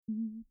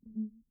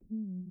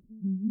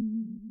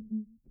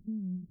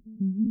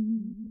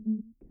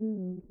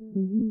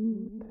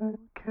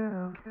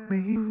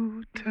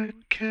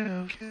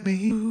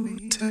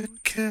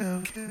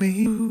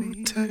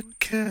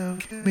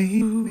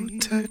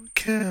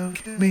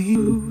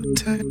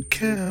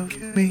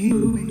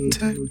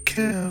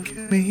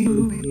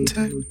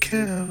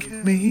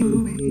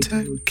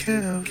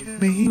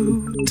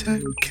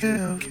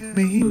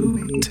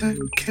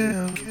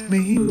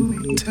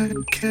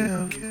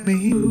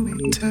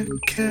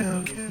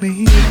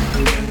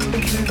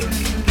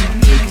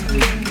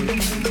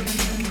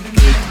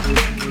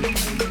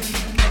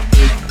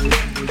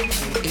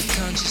If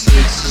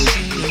consciousness is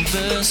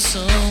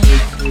universal,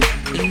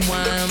 then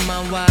why am I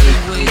wide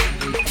awake,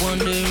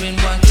 wondering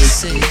what to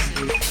say?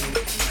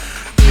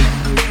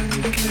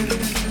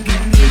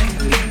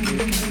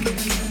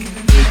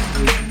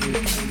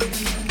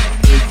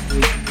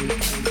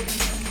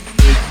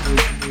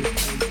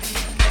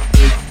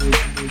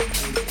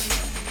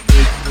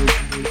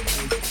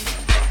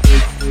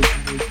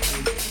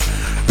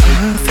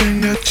 I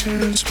think I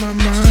changed my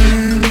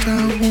mind. I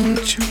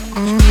want you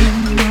on,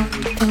 not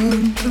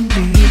under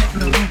me,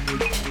 no.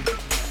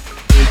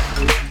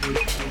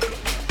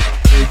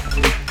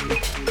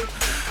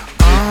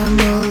 I'm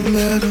a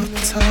little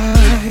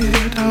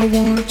tired. I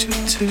want you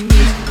to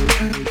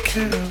take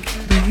care of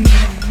me.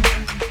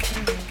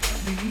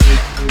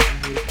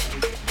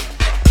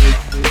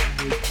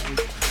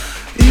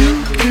 You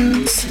can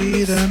see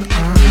that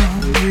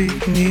I'm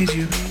weak, need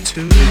you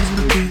to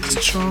be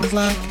strong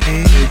like me.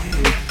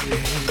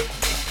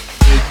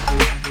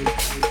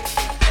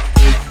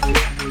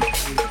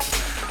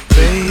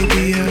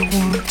 Baby, I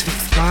want to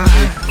fly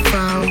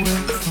far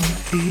away from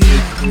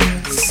here.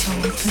 It's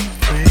something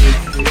great.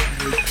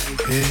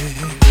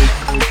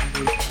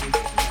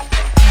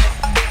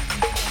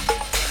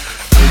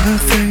 I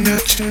think I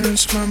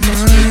changed my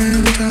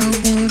mind. I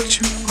want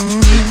you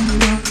on,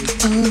 not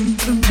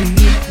under me,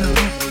 no.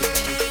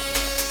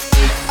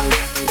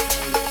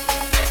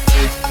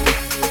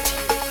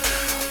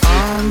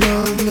 I'm a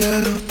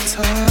little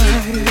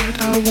tired.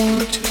 I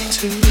want you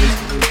to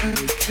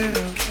take care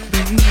of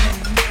me.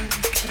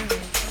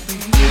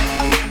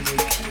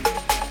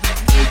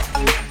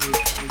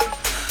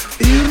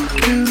 You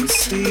can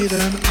see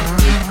that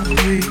I'm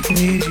weak,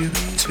 need you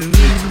to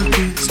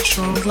be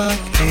strong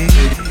like me.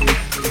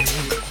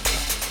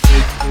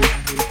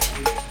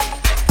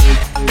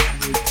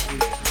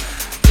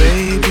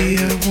 Baby,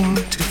 I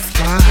want to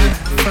fly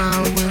far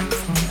away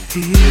from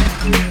here.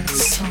 It's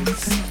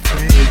something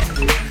great.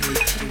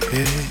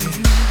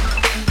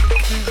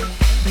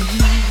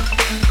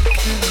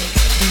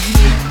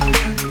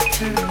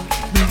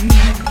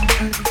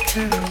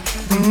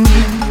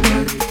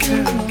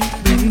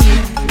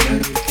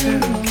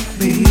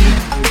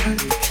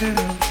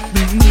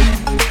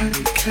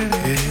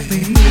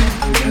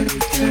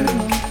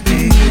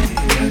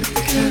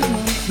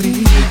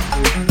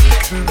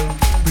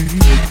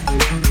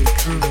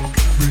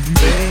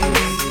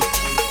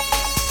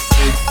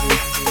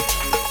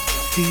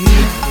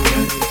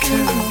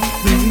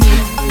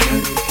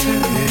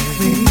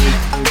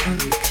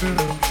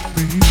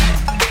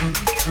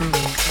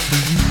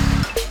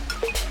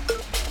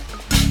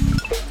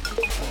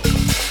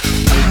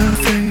 I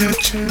think I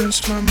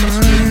changed my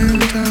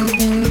mind. I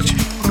want you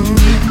on,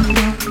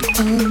 not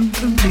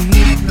under me,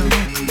 no.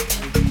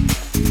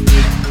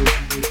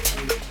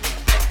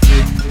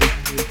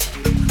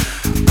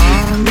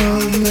 I'm a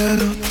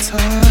little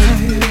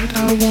tired.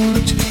 I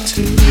want you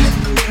to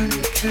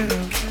take care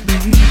of me.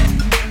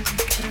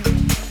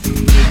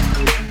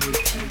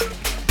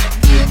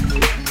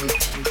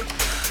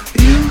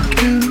 You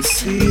can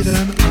see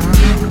that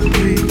I'm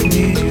weak,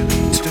 need you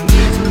to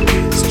be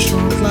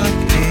strong like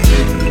me.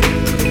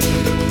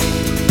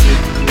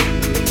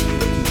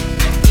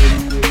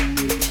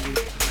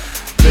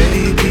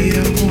 Baby, I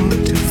want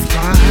to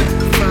fly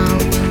far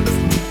away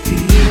from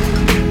here.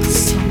 It's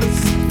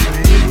something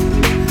great.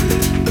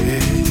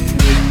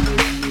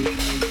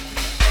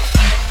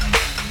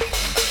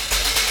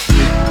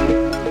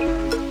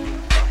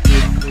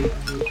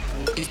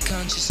 If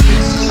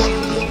consciousness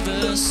is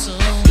universal,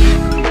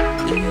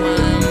 then why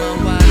am I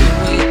wide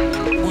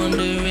awake,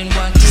 wondering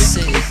what to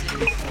say?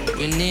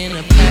 When in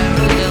a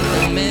parallel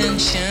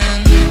dimension,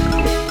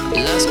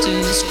 lost to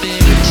the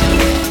spiritual,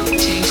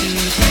 chained to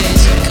the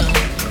physical.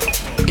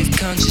 If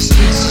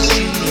consciousness is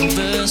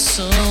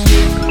universal,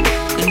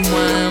 then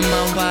why am I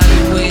wide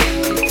awake,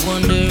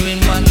 wondering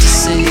what to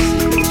say?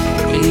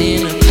 When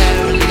in a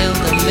parallel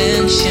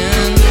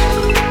dimension,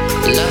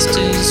 lost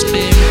to the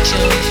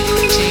spiritual,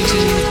 chained to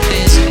the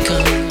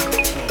physical.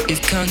 If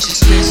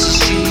consciousness is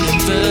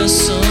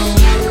universal,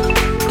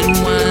 then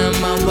why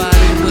am I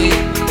wide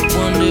awake,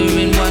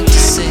 wondering what to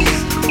say?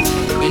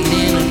 When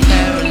in a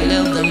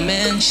parallel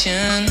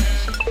dimension,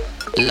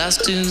 lost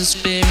to the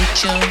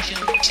spiritual,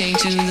 chained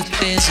to the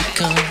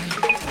physical.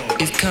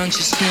 If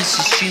consciousness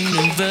is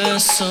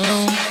universal,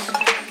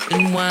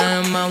 then why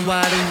am I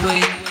wide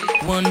awake,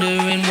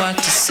 wondering what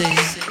to say?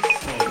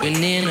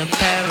 When in a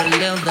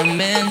parallel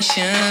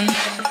dimension,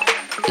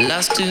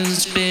 Lost to the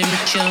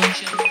spiritual,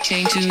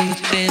 chained to the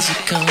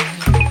physical.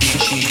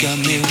 She got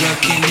me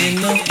rocking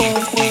in a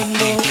forward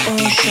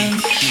motion.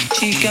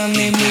 She got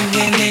me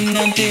moving in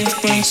a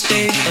different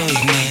state of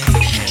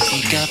mind.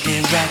 She got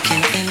me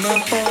rocking in a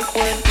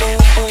forward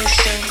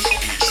motion.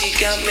 She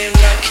got me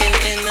rocking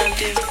in a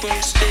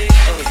different state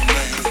of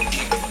mind.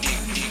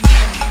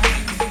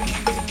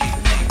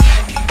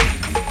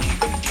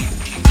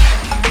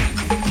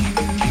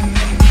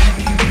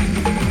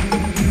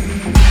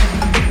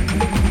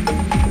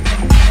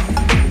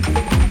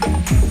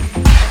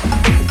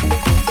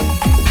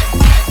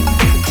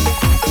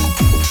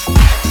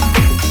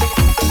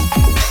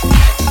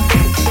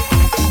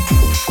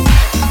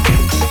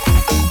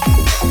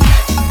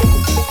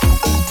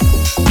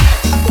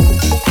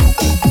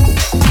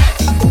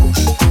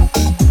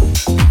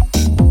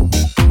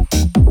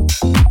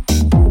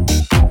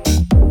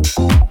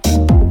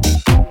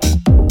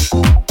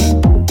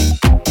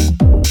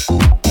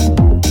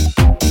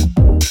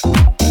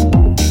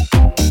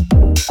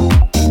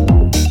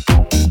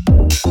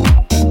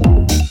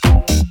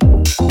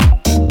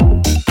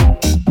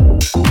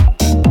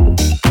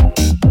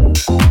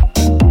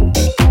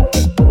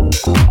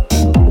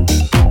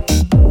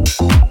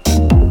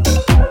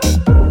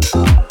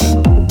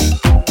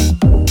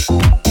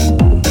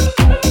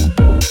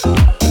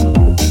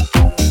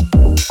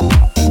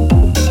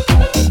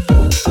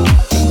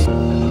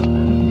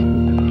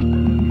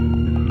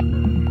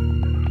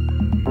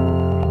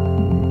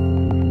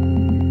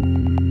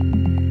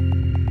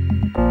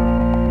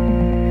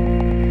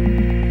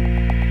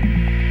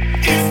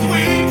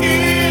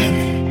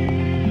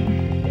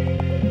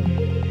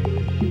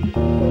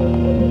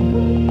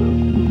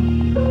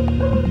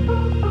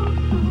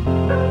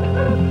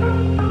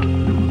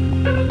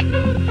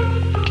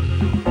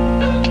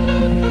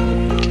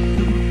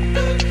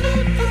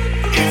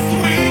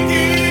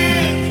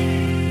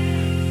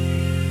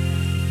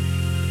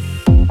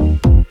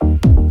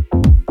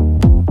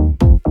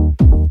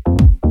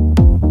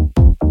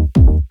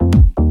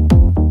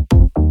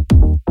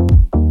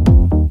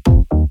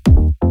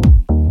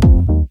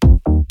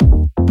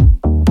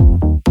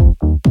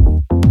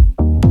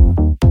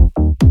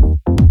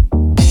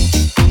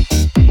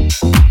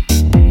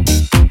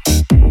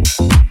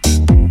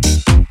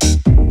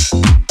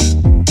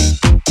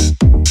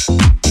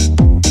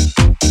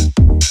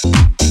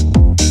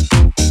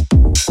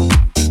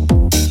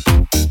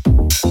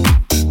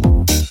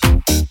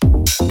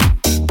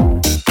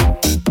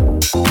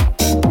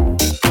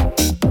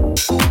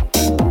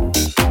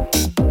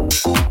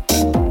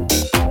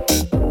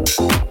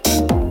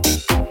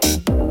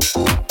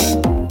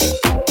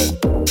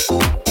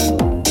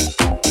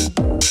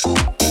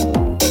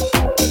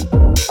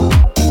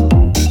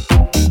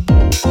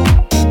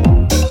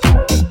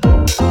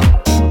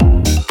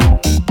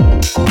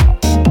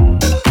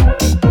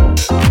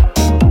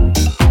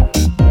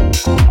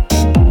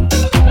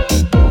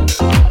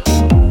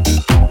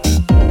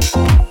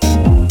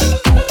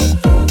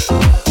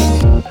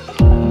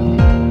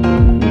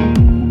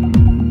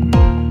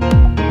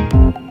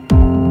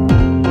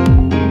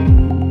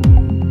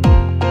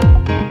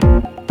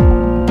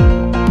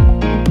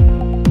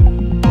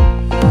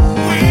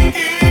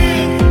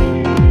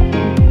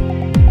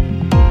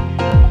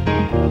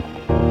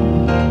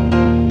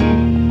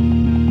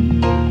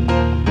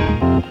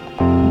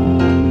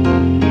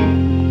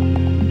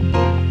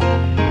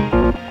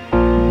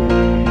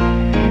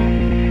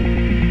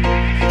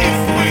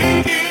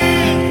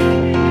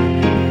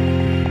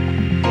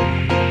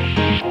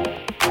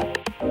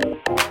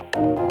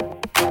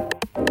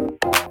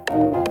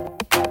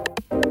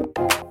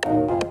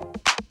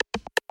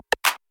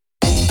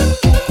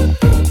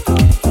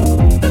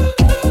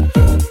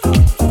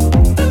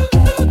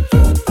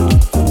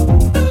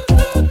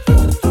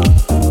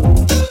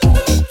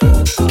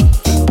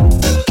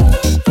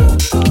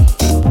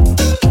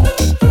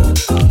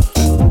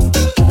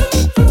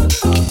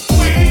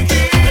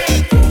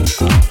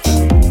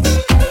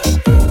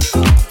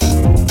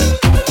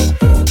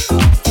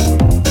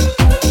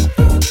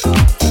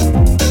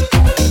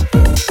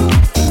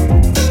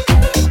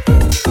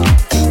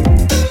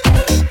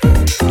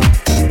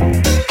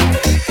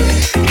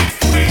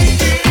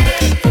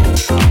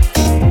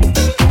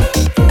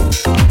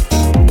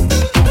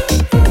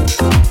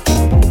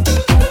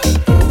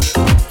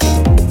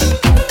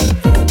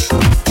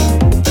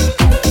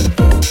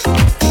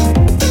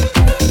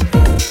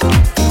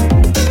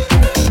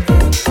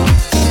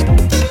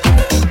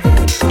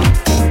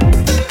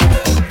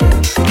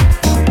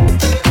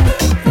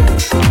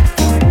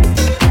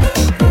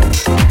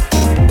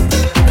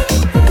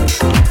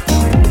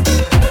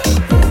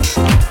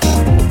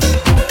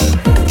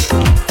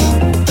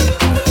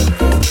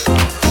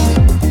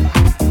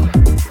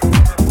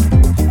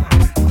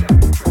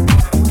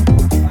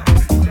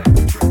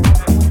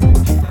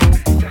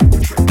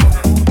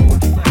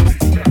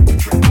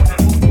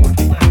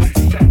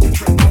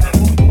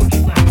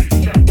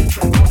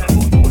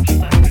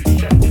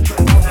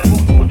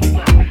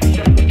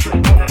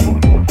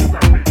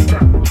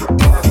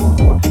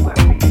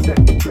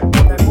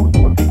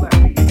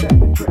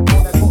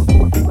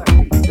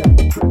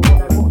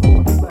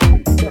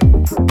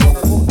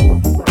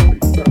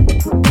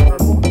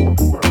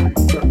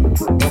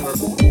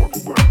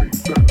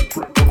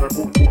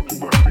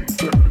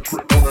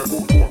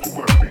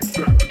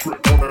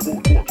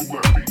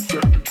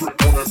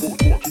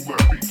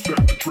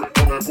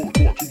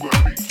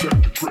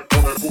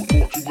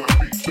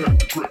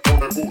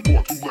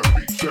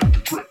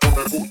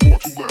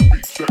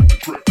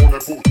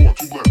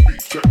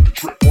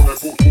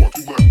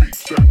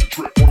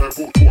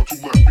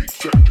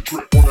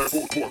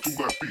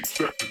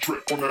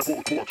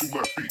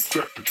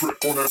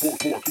 on that four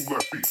four two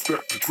left beat,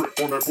 set the trip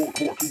on that four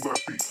four two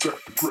left beat, set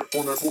the trip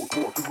on that four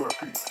four two left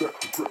beat, set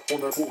the trip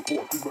on that four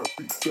four two left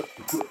beat, set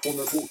the trip on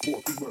that four four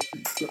two left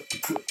beat, set the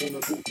trip on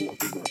that four four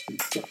two left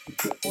beat, set the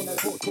trip on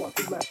that four four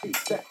two left beat,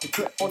 set the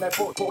trip on that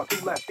four four two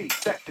left beat,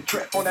 set the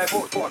trip on that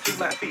four four two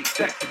left beat,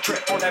 set the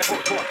trip on that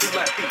four four two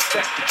left beat,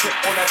 set the trip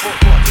on that four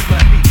four two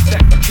left beat,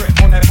 set the trip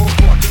on that four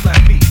four two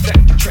left beat, set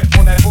the trip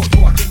on that four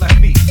four two left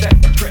beat, set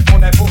the trip on that four four two left beat, set the trip on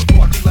that four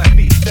four two left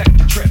beat, set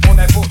the trip on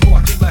that four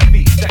four two left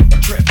beat, set the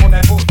trip on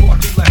that four four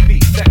two left beat,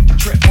 set the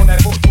trip on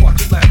that four four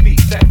two left beat,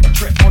 set the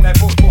trip on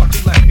that four four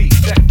two left beat,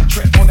 set the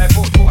trip on that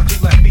four four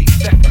two left beat,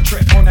 set the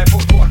trip on that four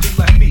four two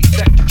left beat,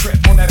 set the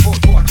trip on that four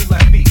four two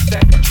left beat,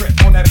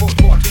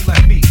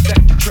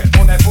 set the trip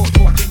on that four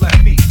four two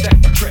left beat, set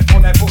the trip on that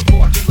four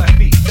four two left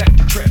beat, set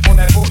the trip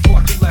on that four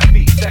four two left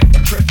beat, set the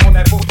trip on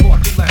that four four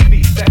two left beat,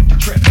 set the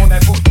trip on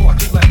that four four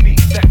two left beat,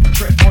 set the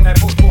trip on that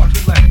four four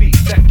two left beat,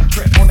 set the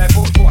trip on that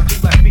four four two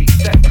left beat.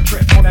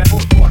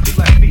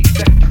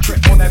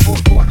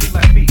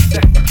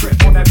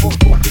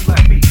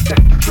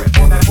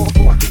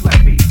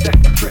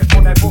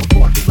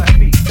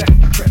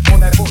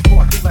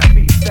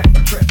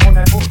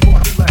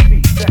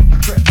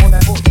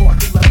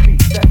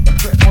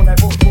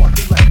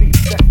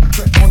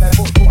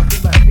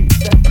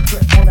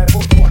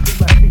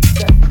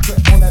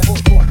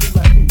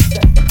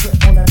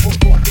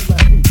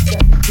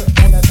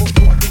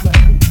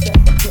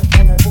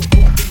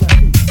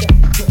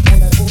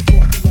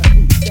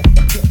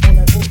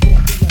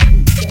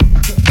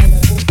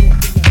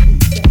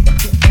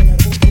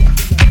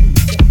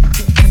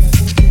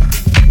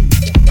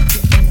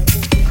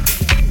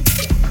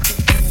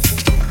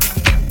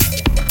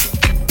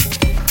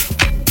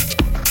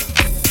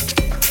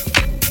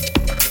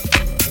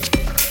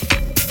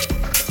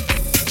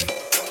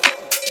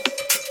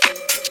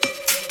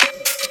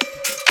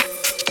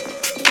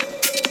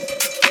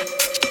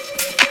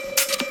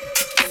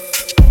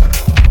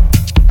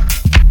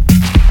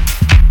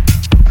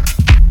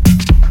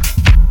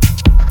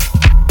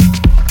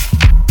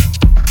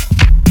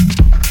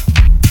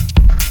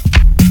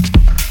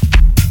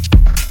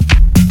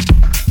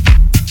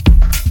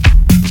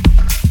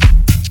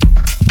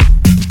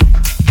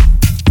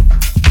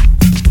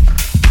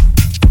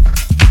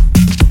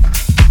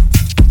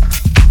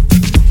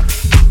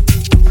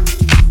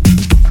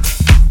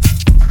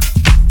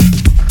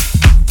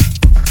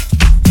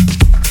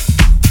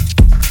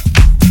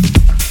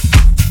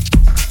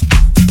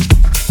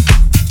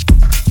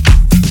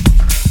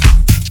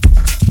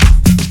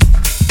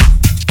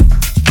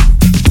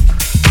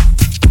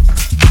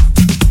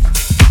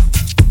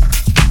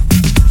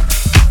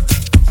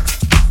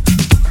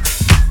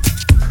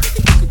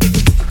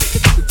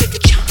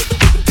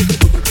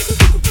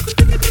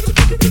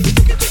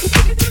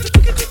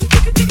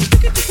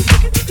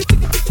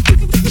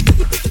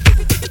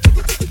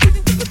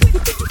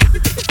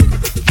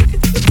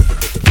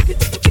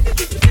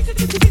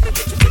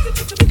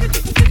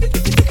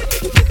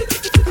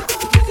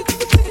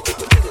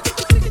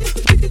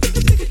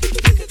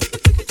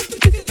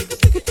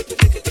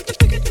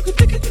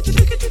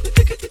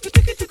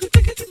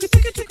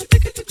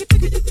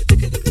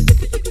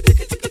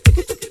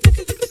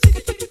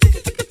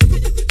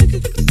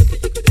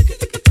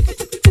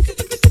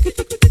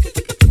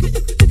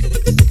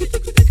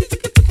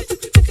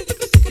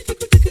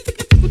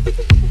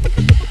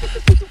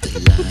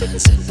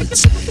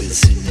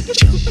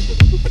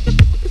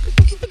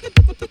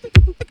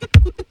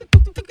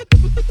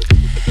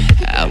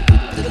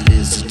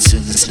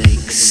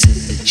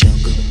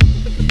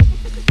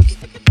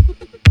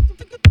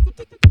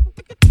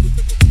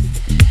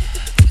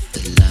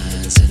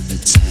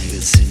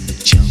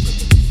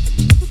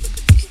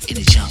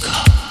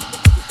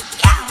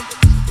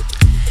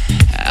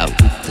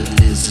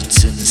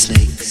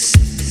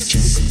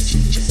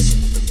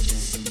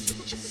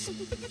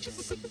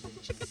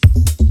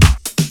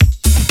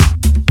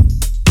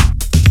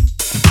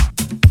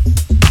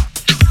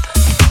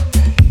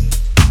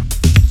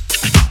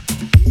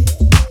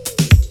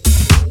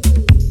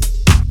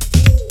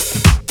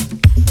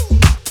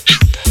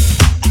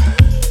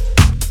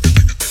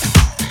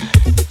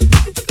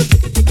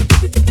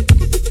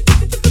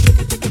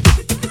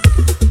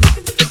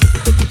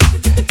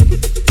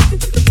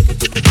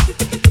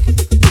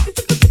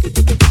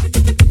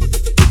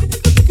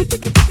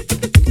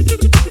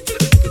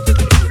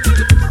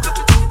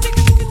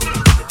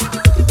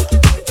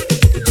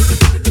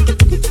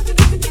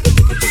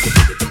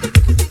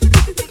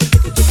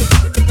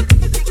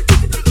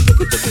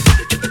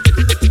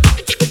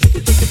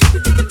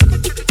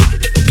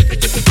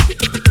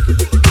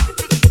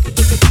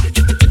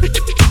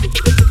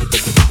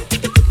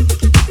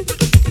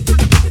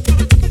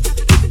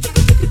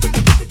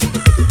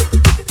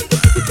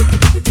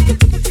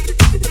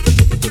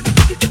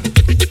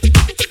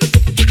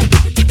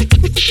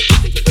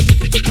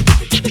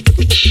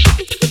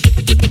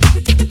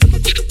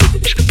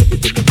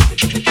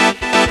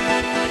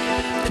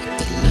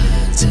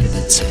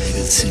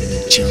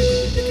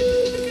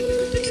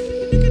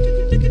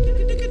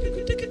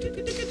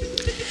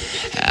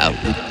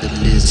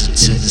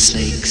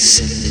 snakes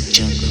in the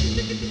jungle.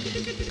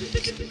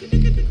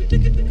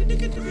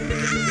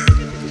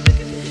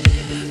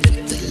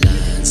 The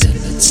lions and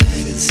the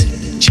tigers in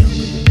the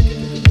jungle.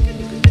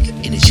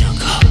 In the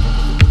jungle.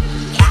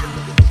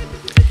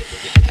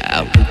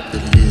 Out with the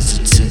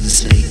lizards and the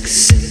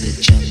snakes in the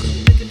jungle.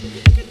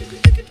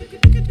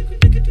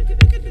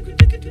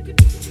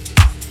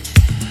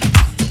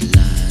 The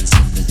lions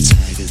and the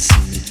tigers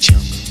in the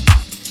jungle.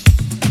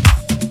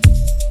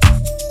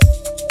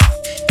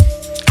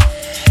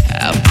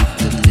 Out with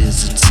the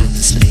lizards and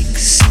the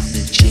snakes in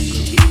the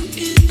jungle.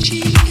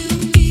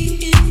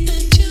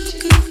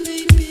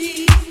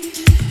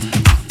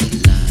 The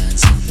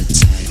lions and the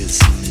tigers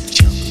in the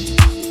jungle.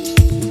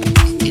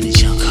 In the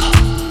jungle.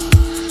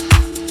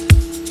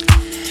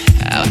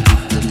 Out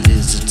with the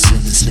lizards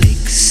and the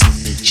snakes in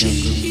the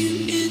jungle.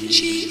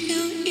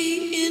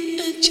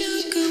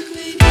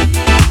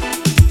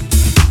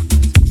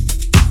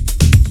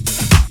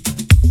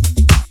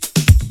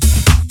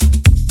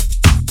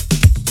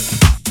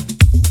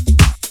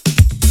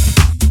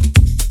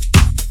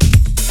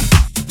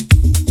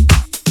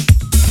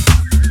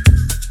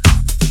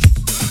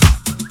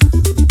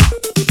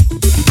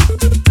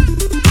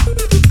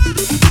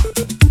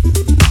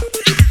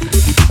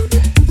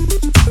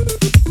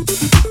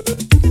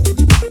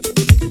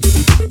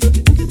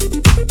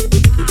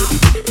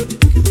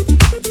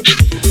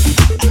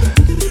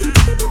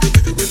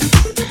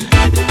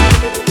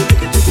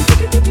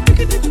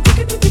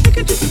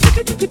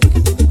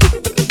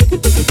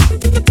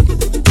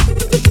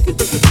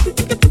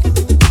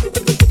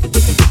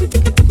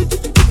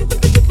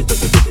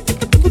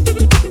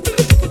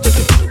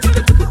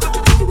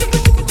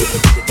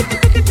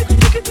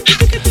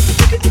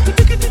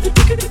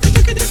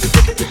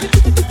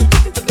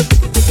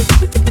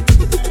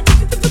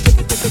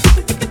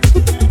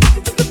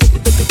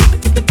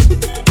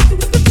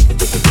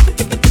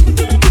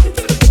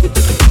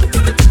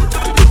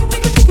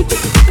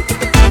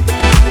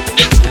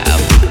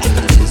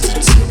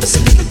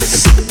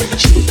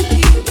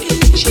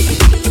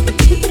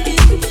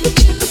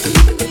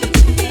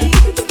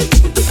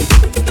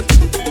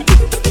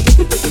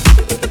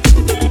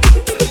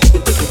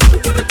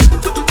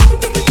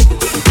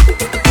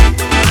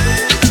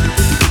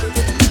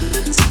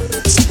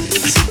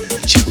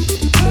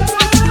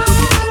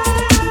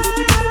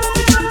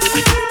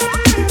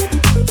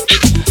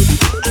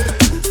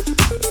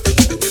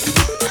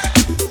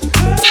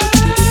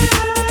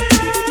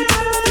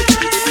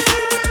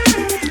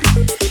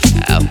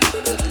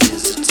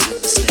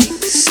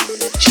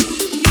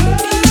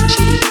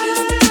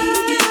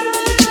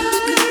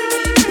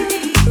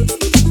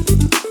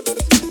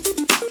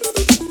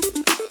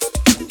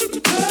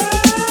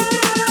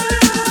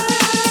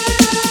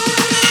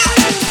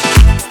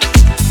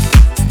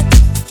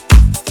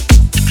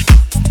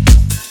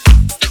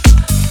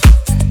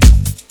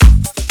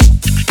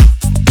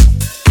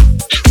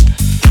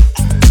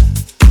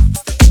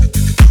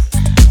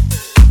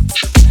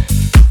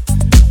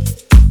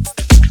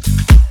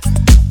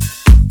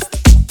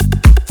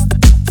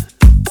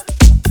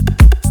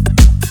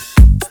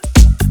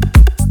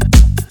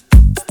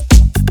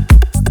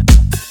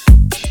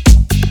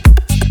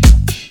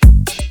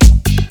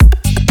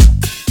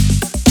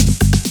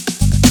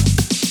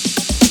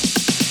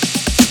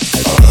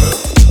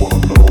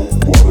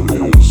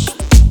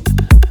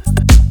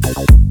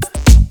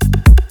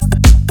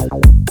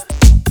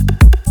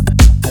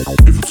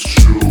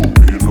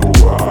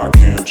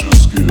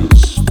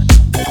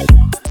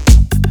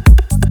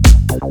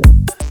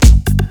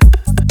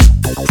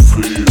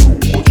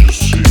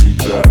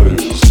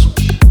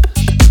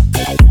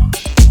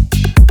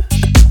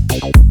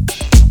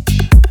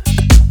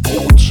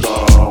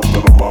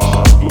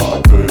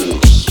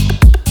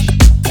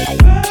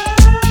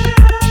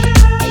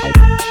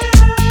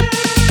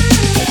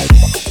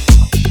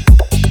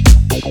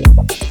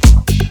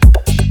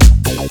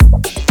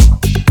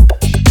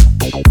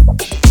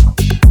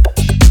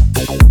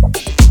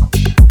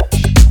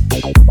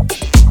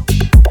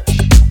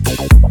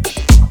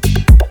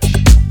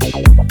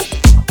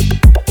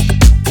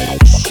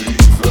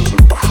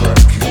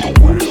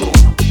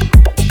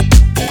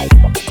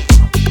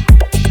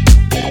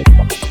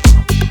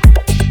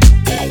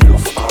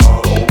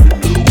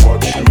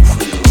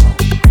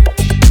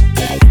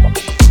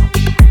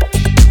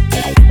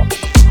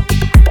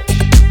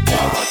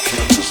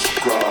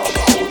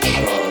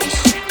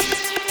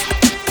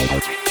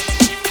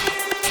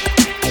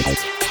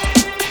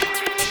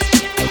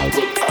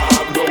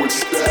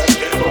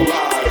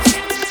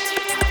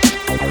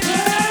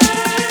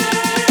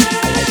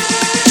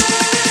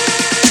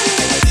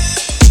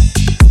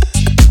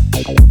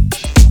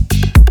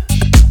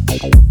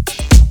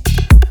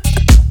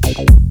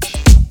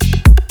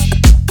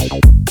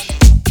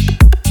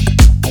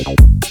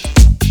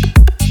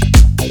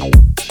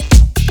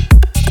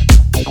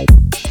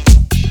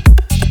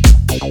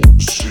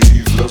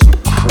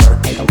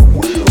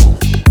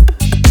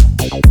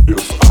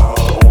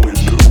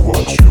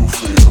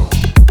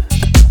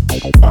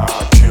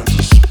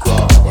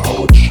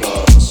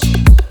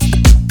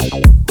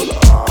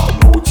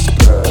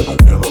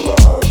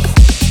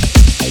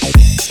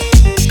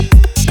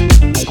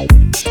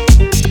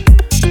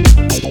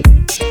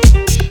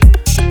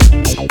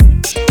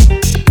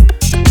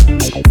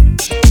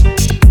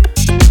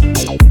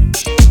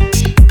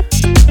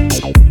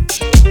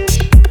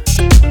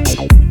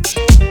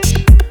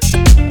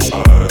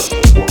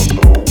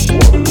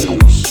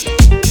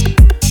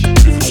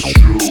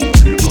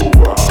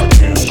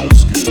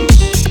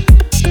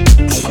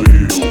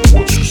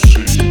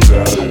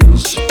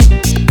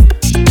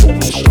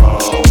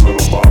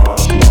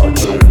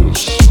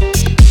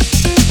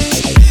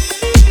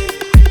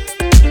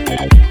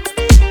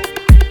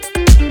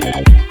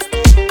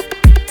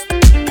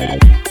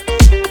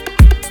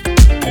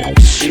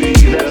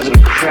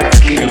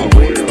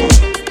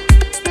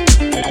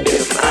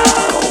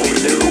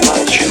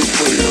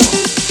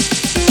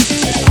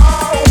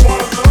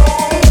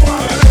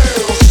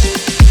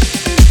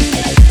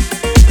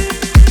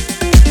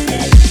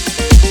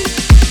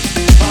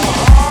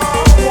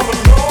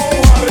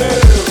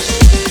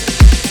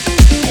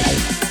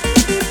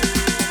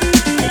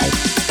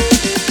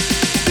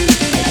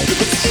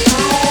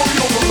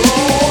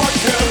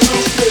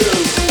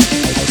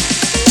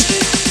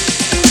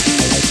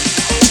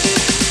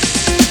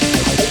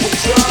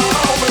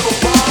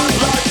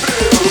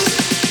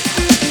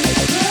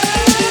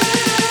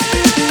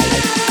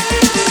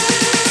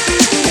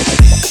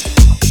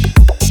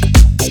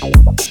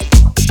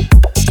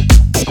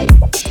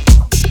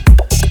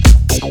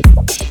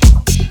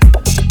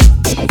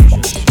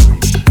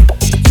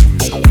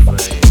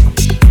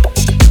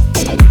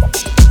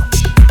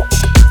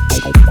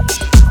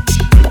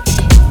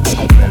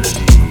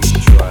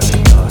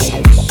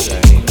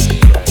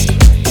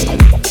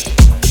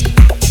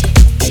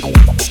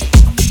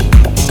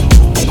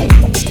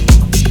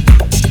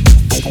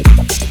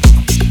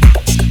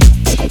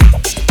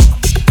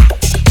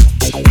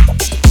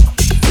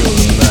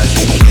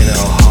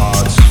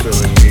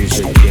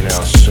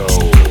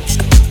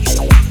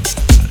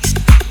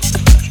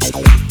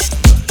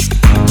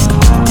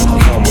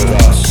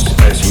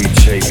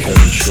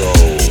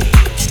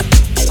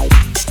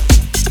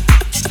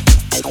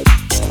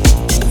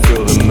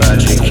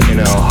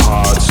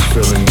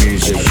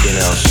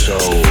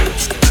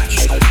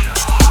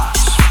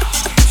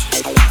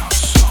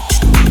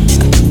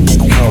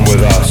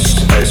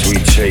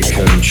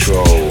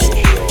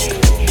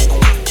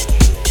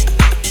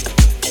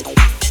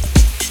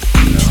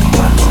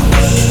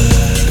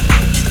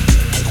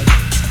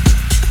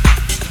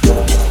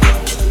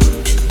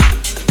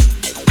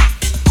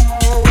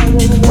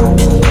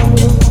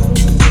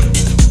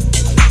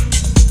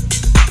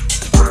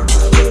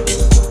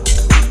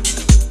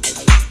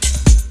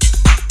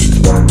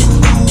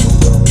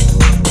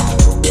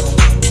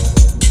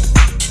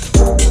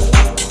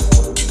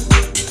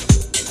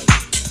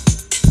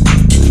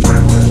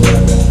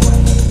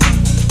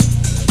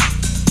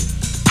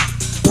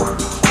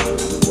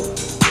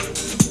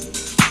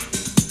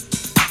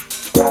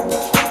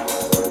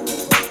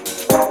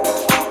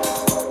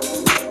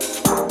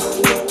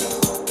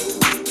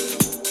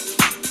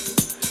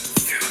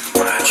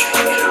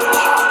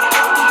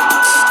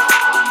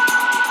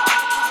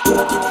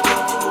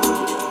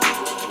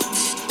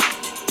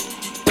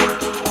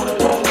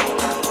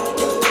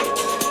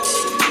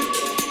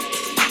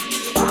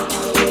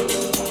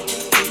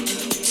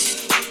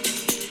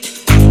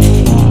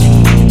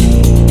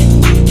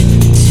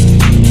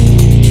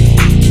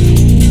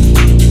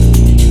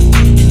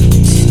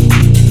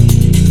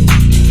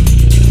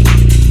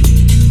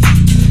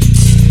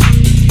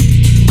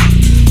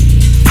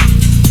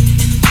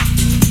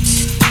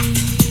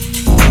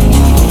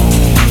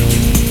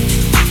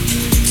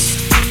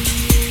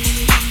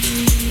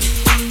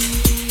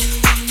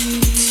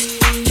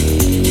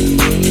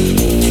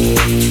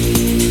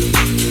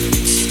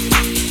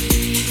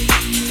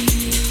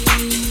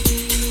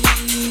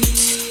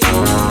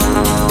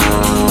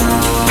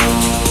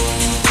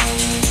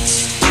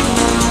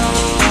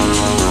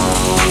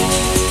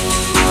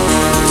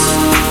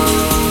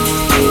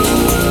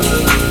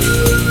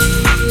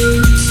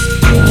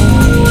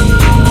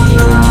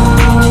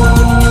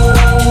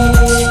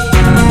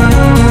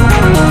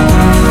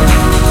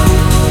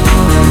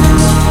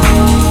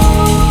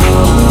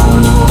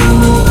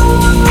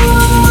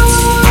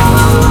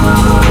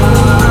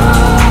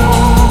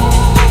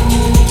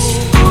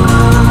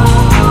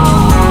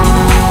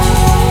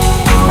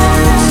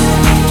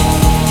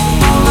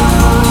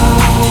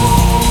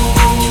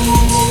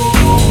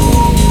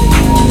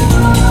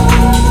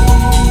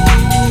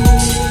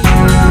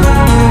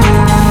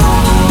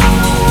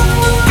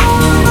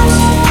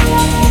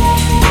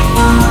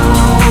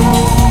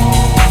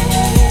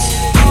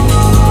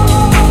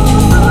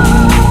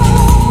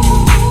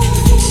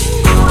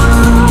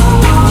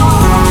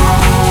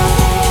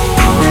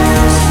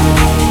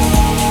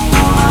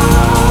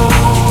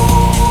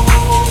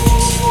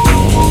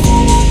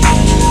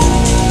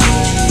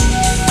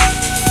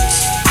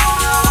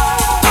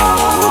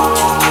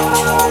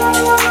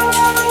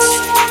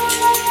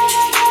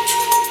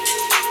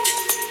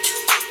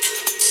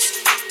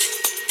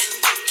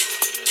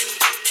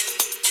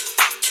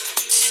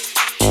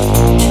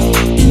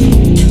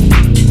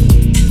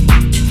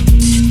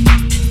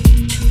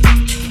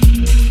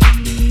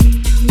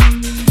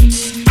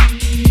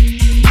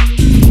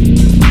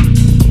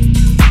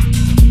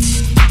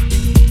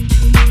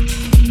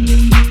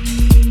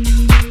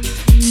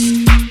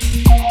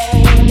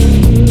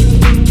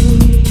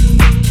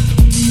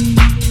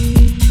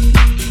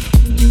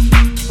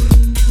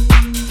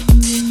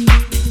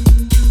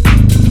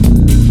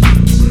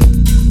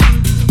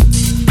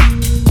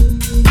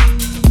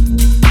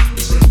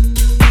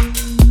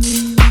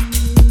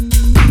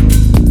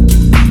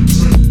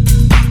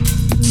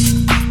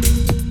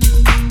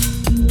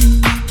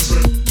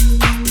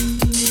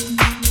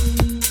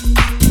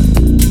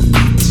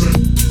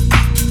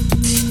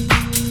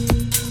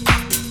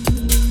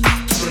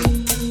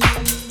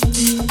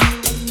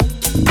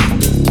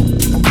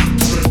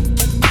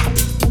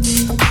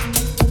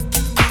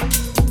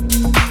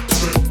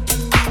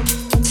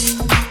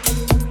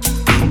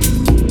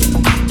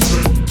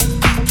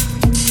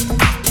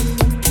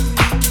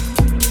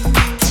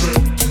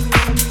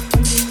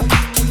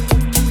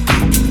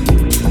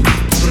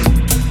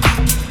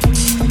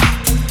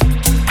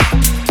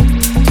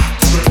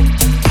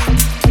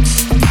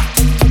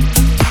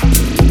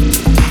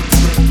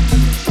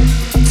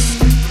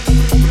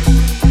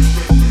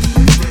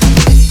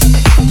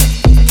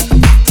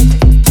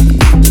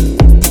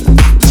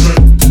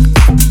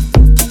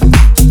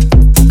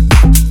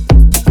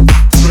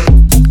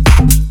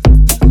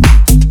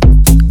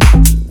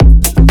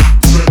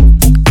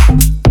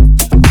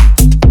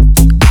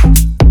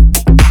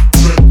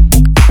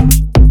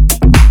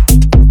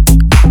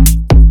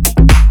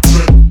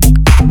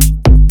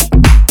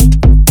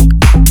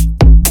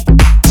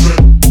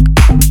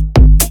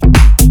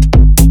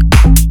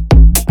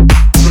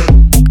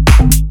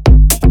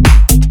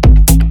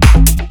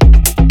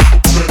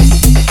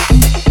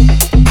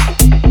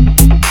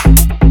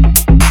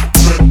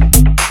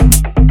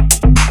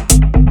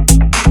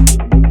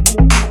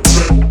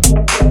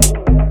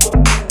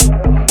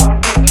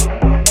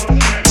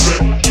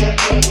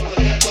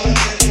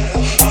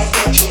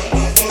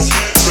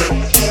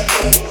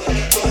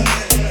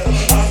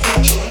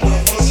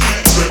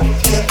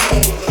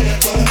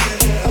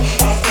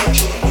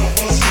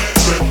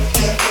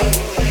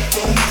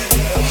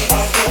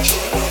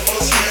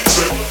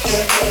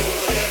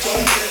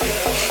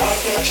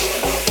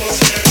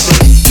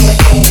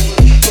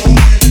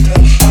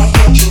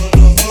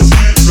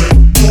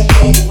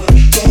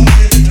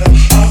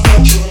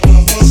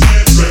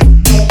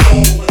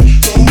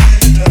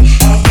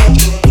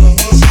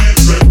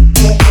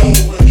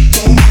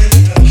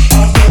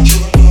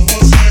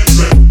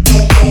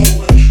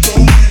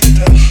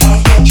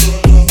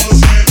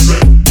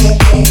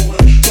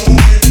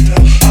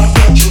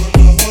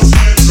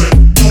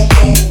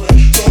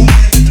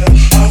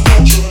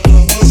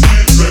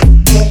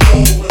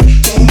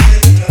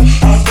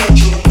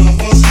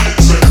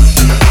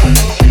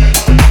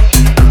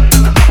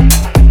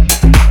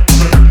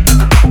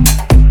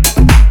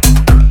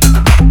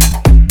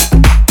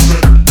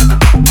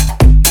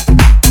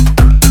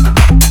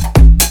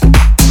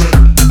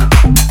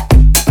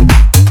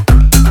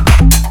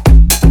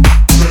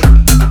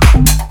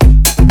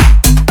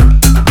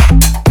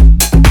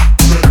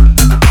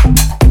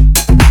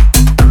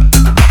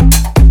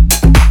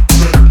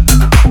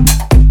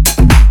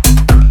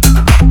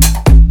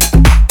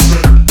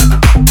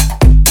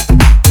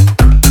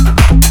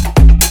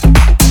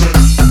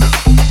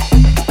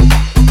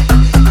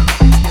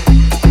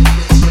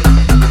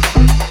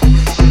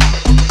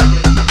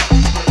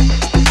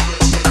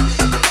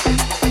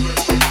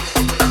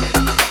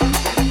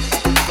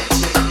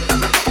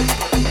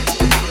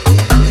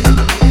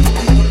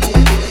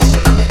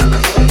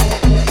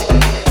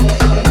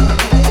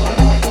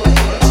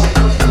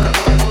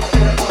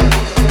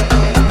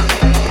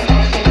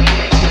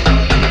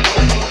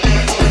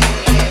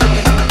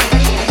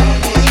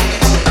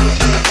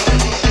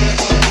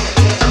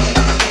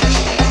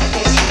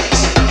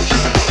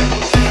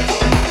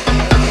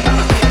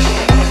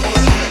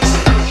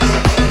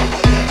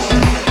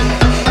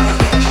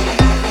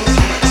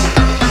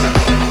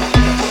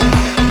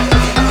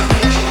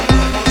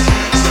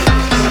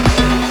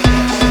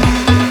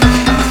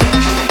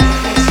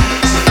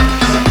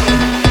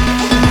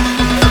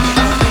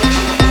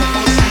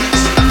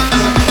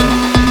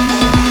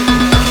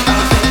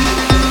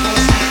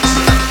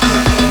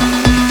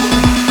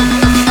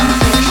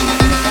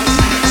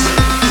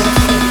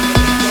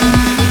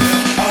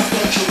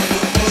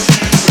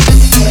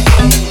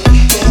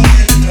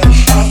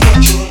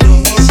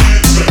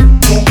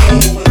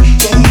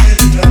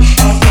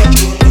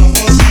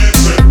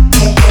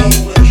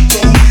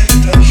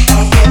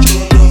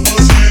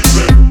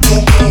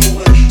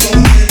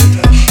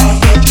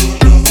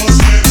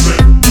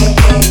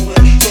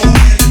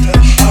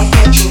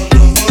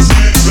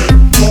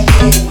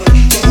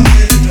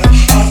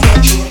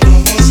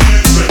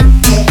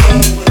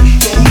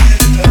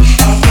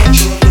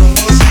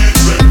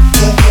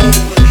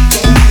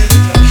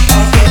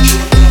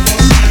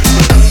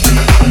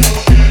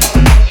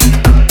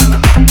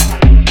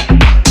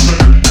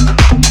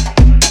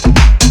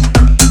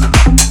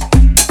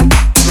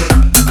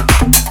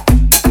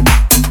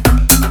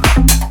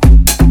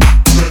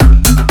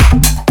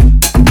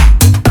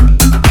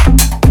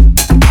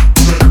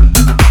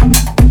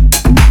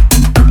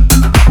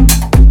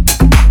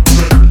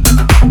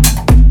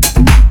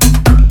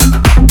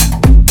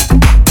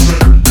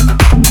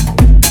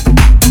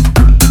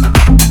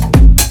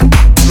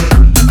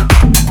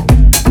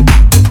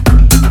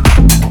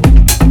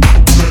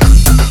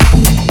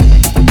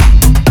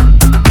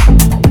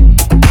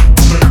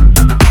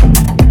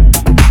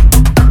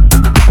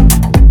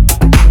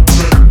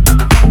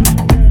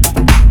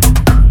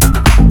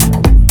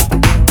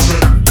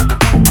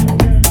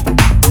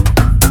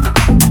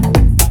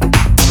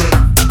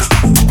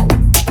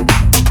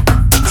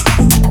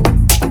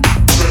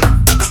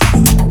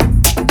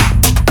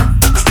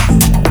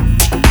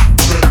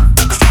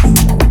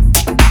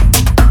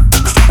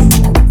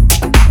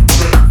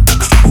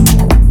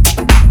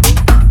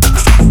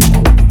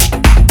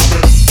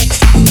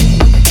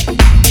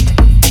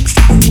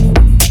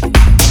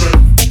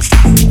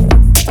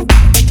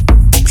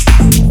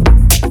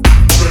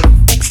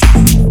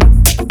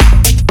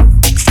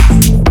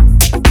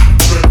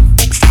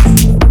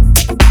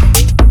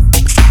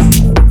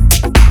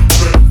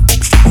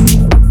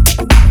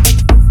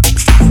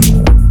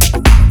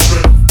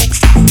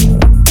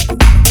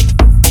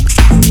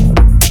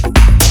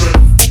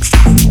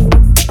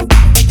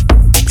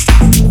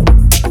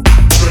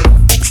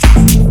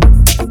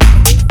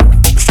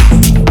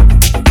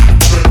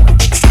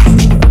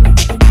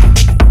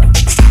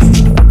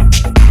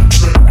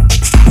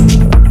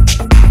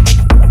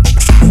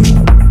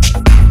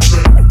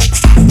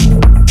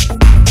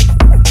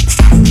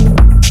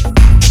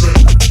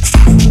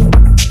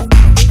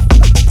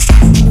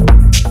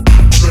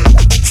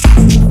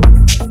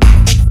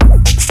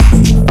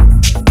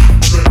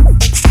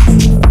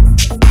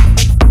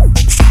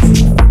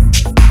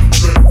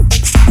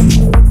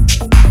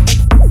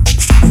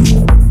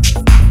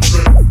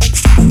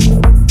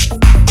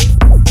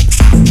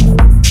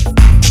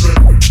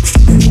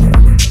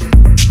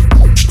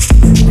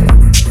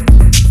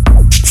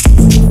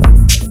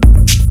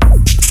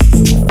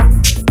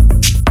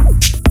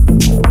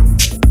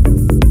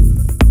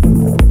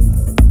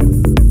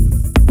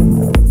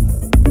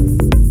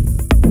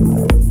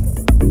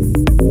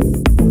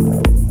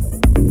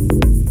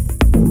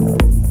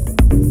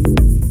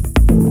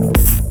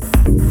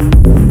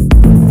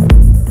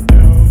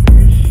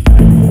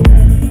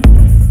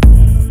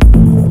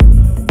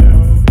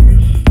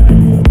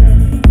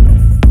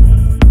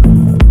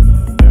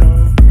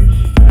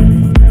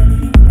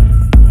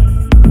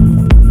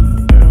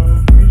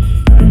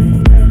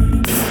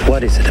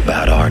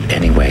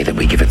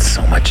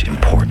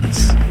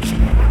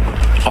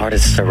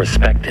 Artists are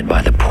respected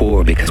by the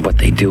poor because what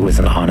they do is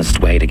an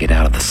honest way to get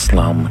out of the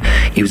slum,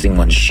 using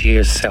one's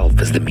sheer self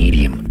as the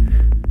medium.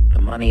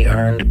 The money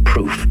earned,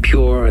 proof,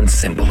 pure and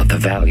simple of the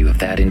value of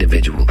that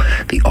individual,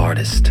 the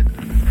artist.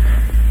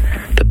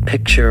 The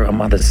picture a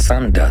mother's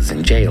son does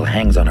in jail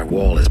hangs on her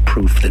wall as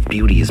proof that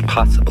beauty is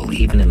possible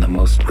even in the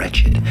most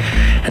wretched.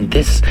 And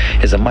this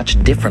is a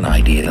much different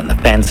idea than the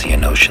fancier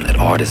notion that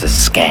art is a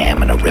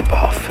scam and a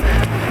ripoff.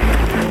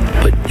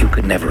 But you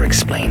could never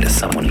explain to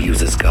someone who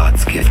uses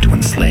God's gift to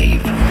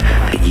enslave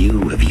that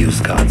you have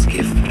used God's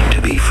gift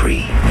to be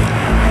free.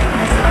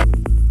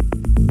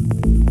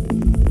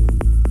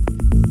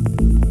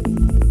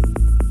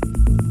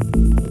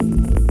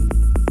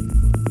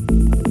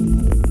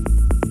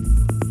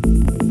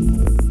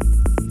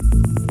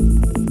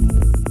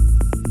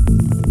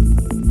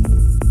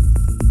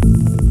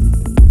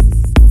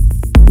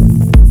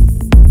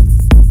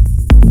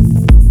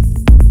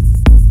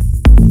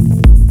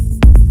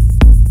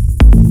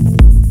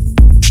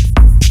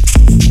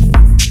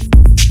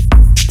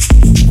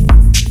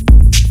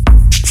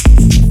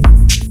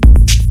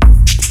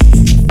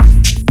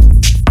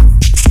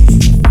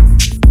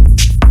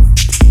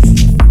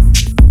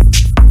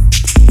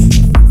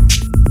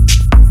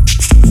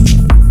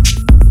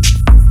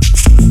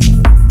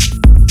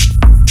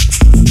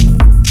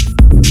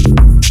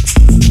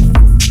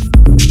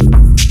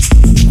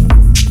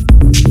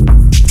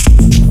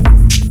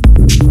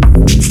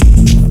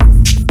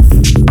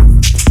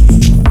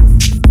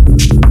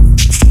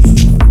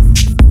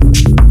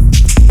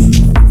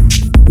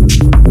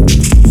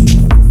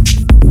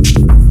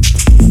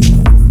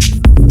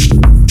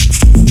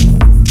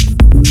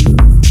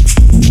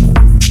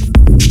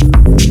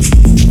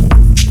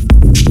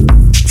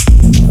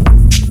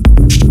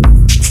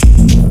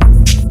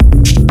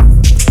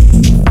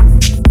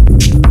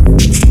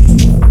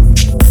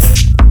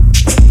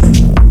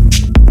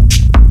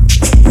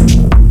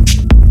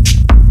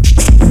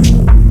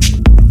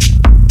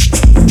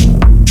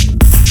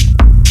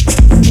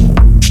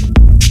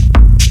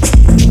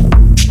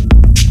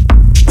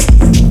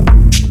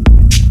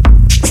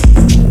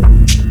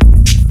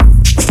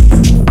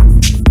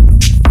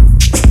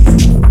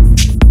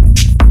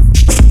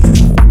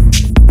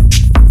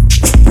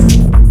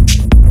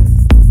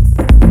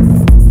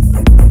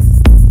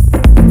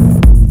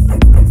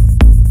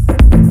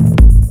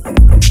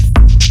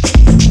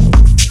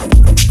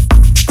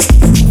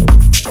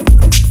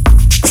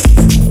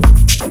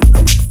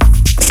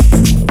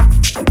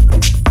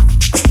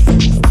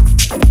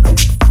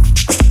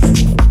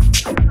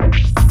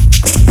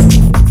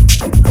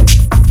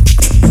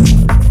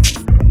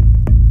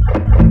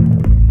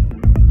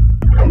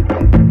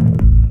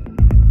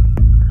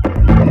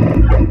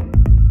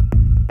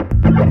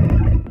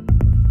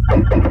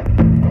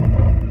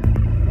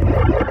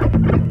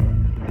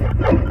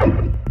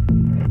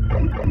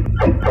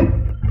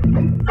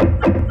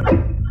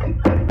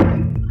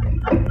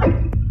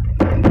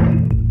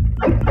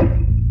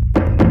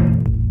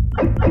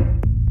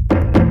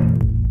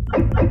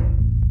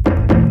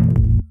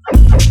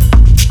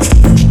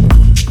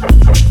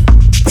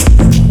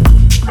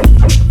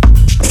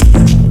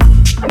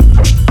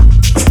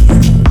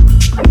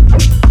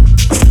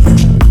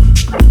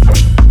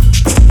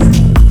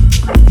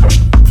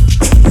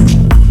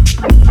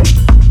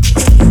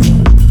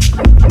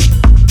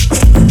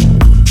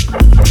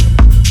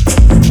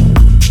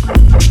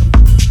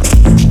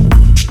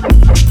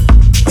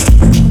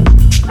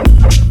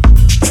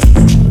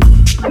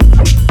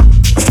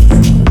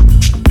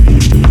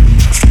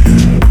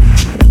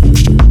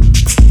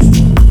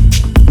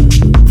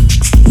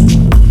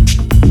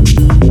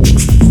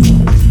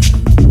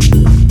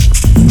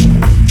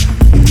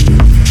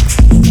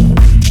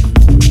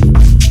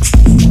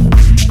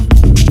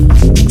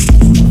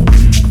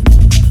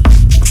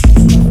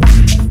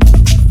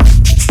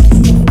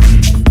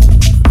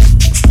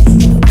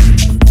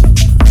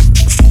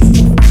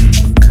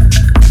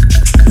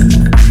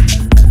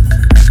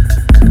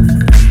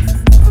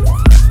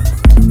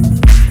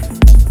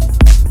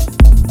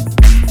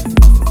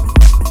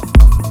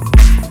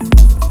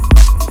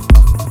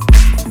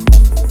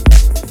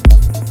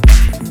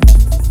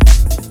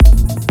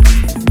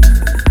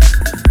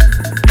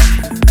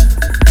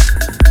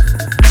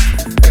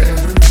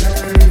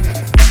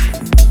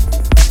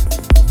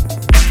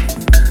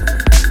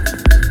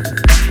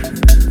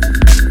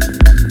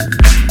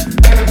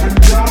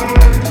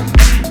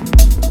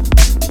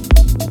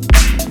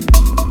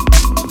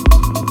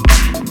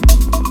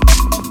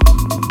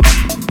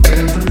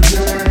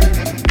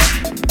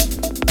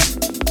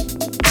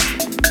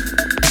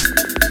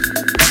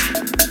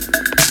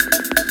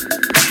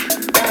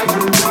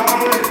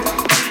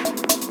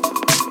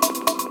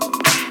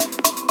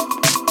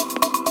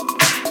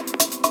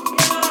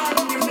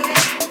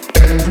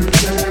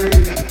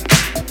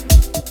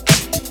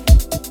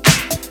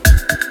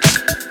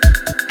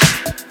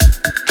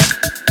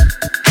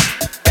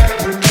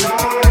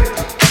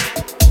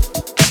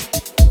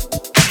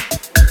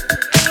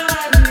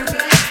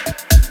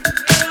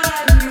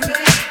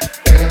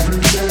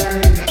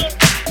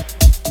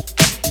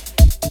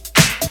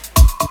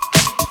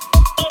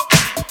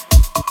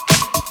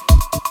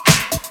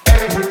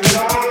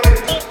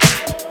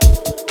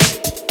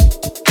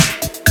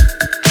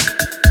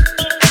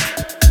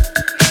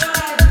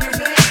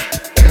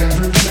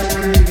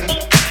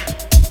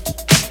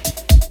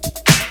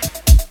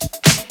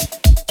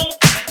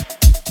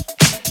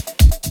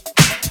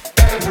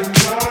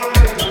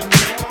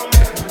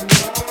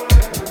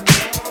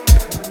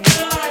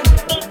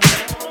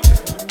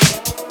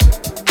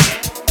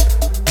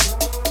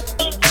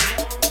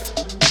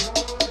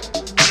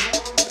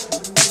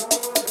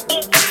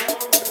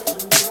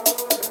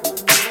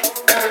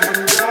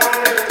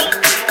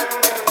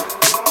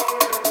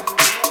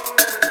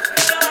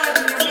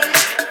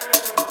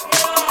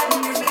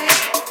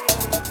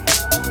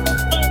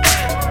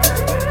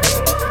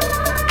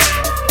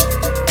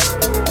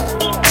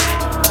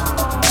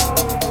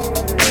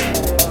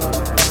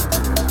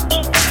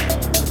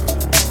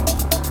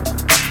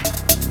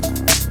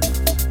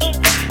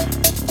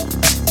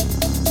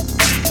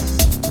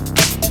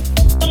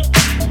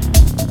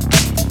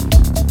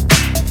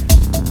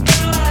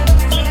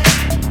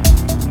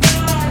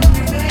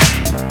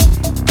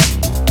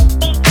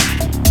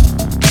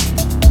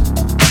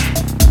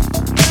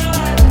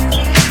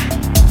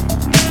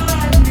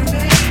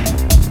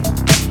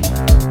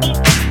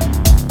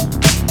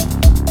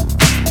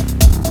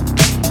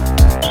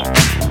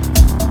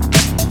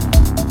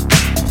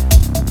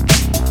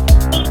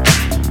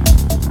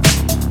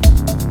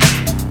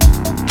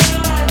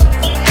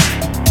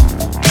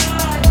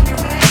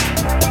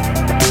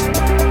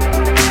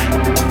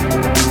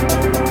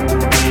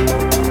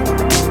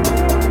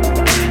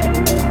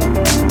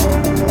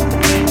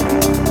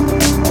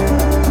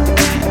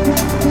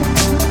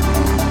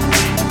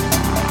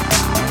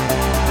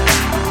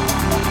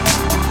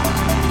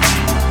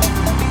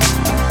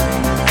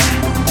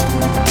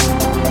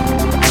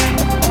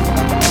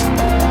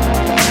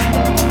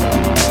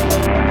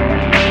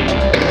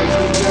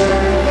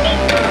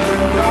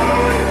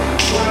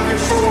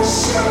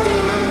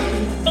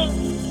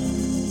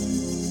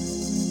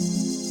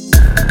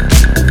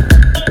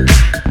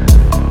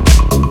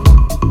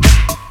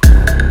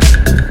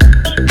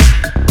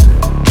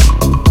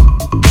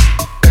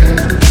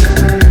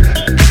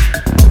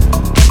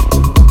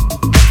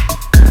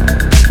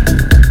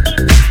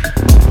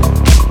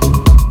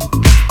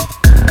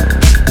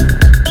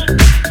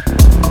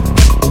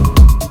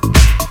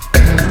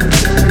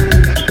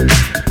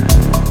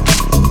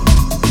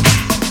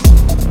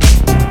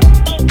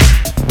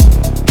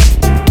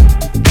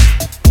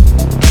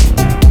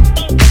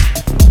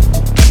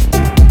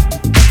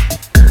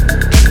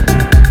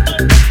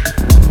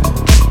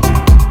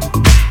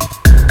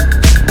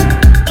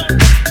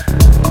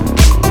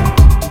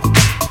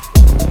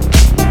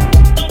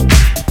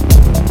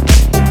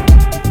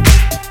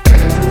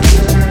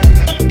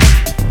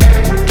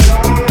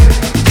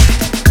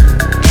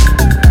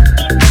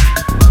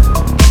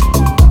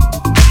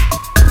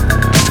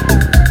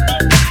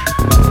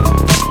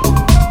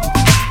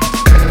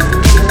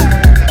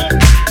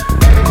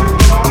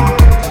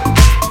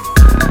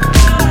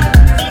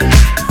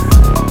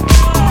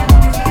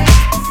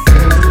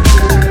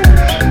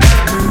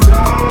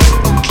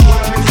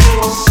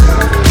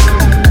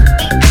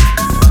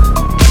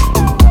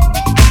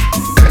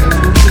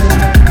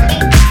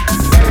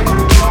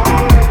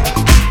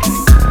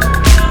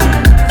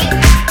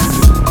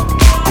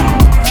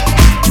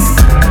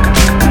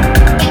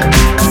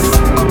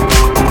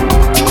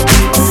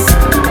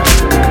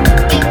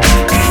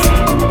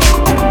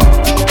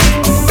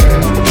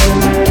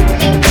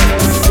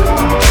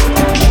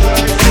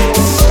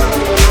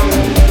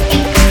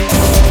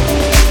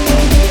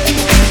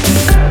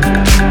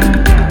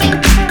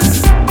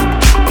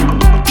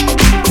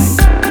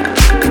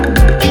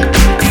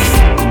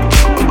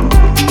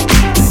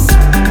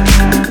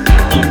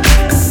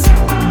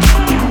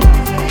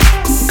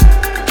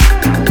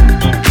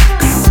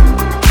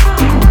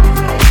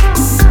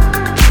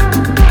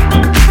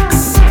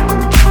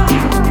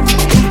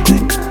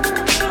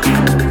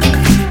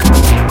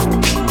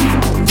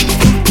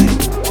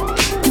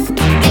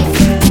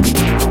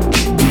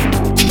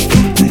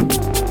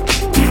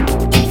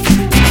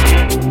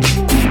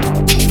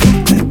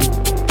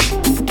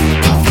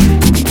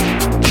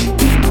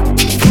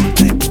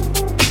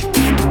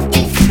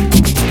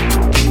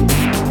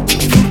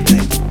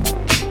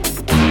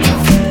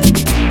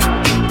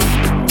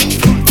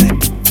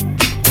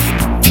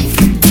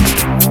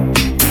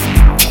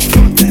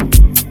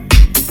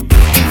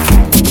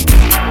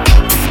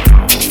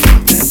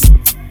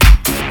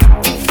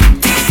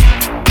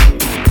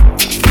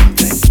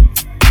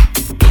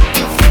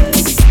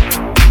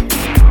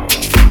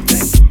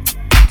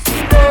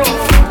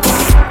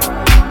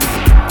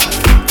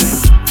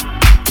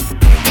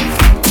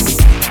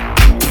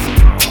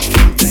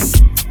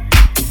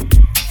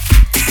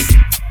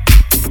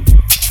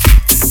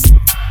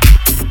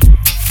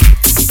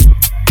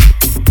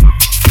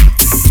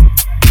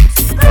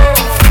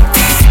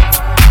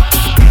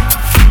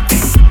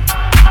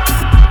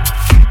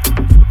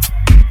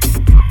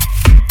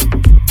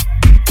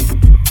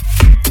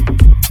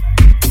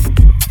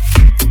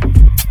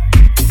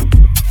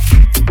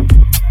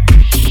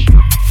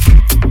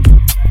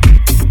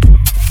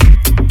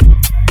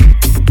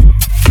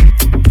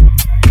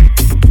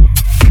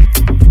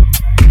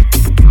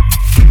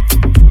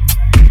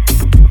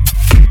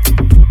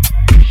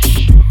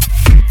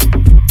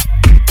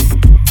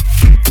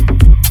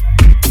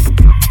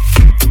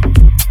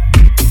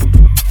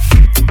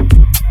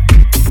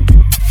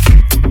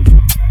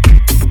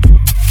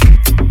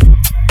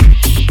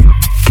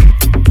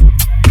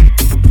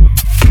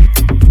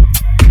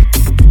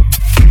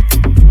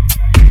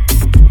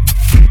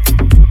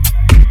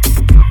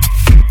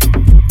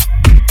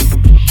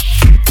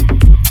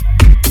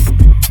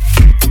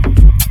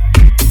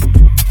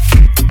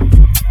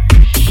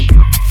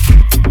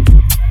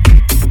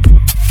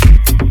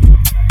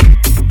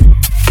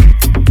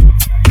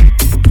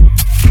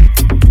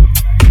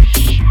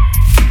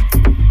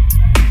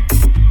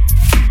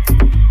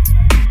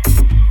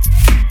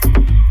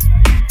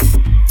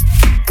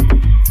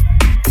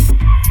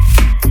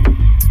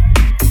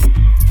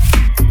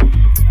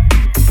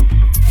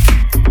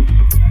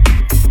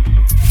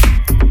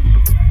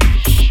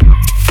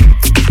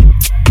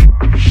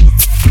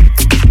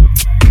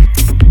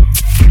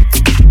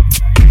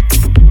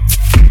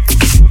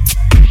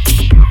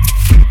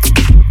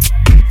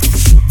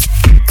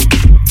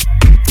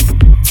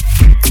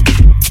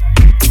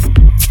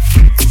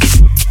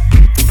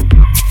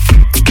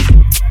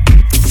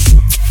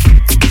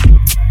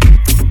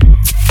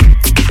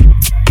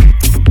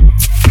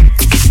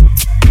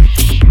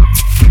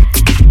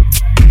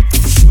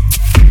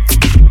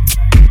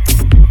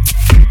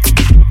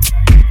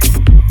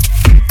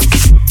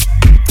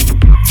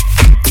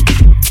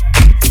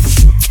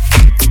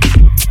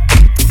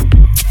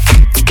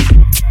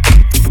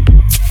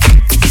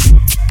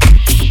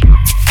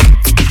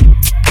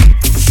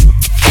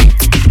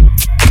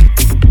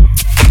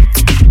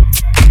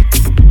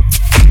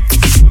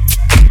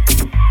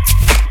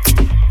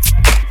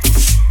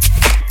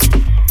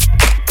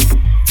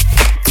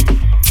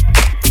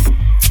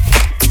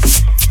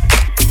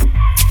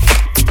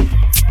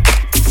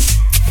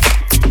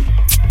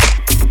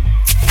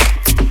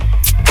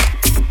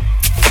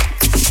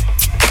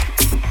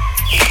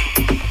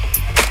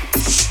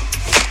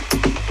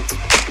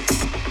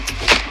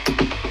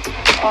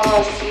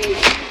 Oh, sí,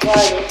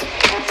 vale.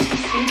 Así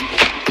sí.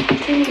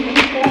 Sí,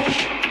 mucho.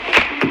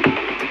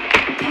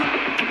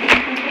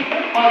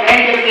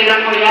 Joder, yo quiero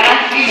apoyar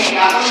así, me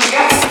cago en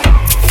Dios.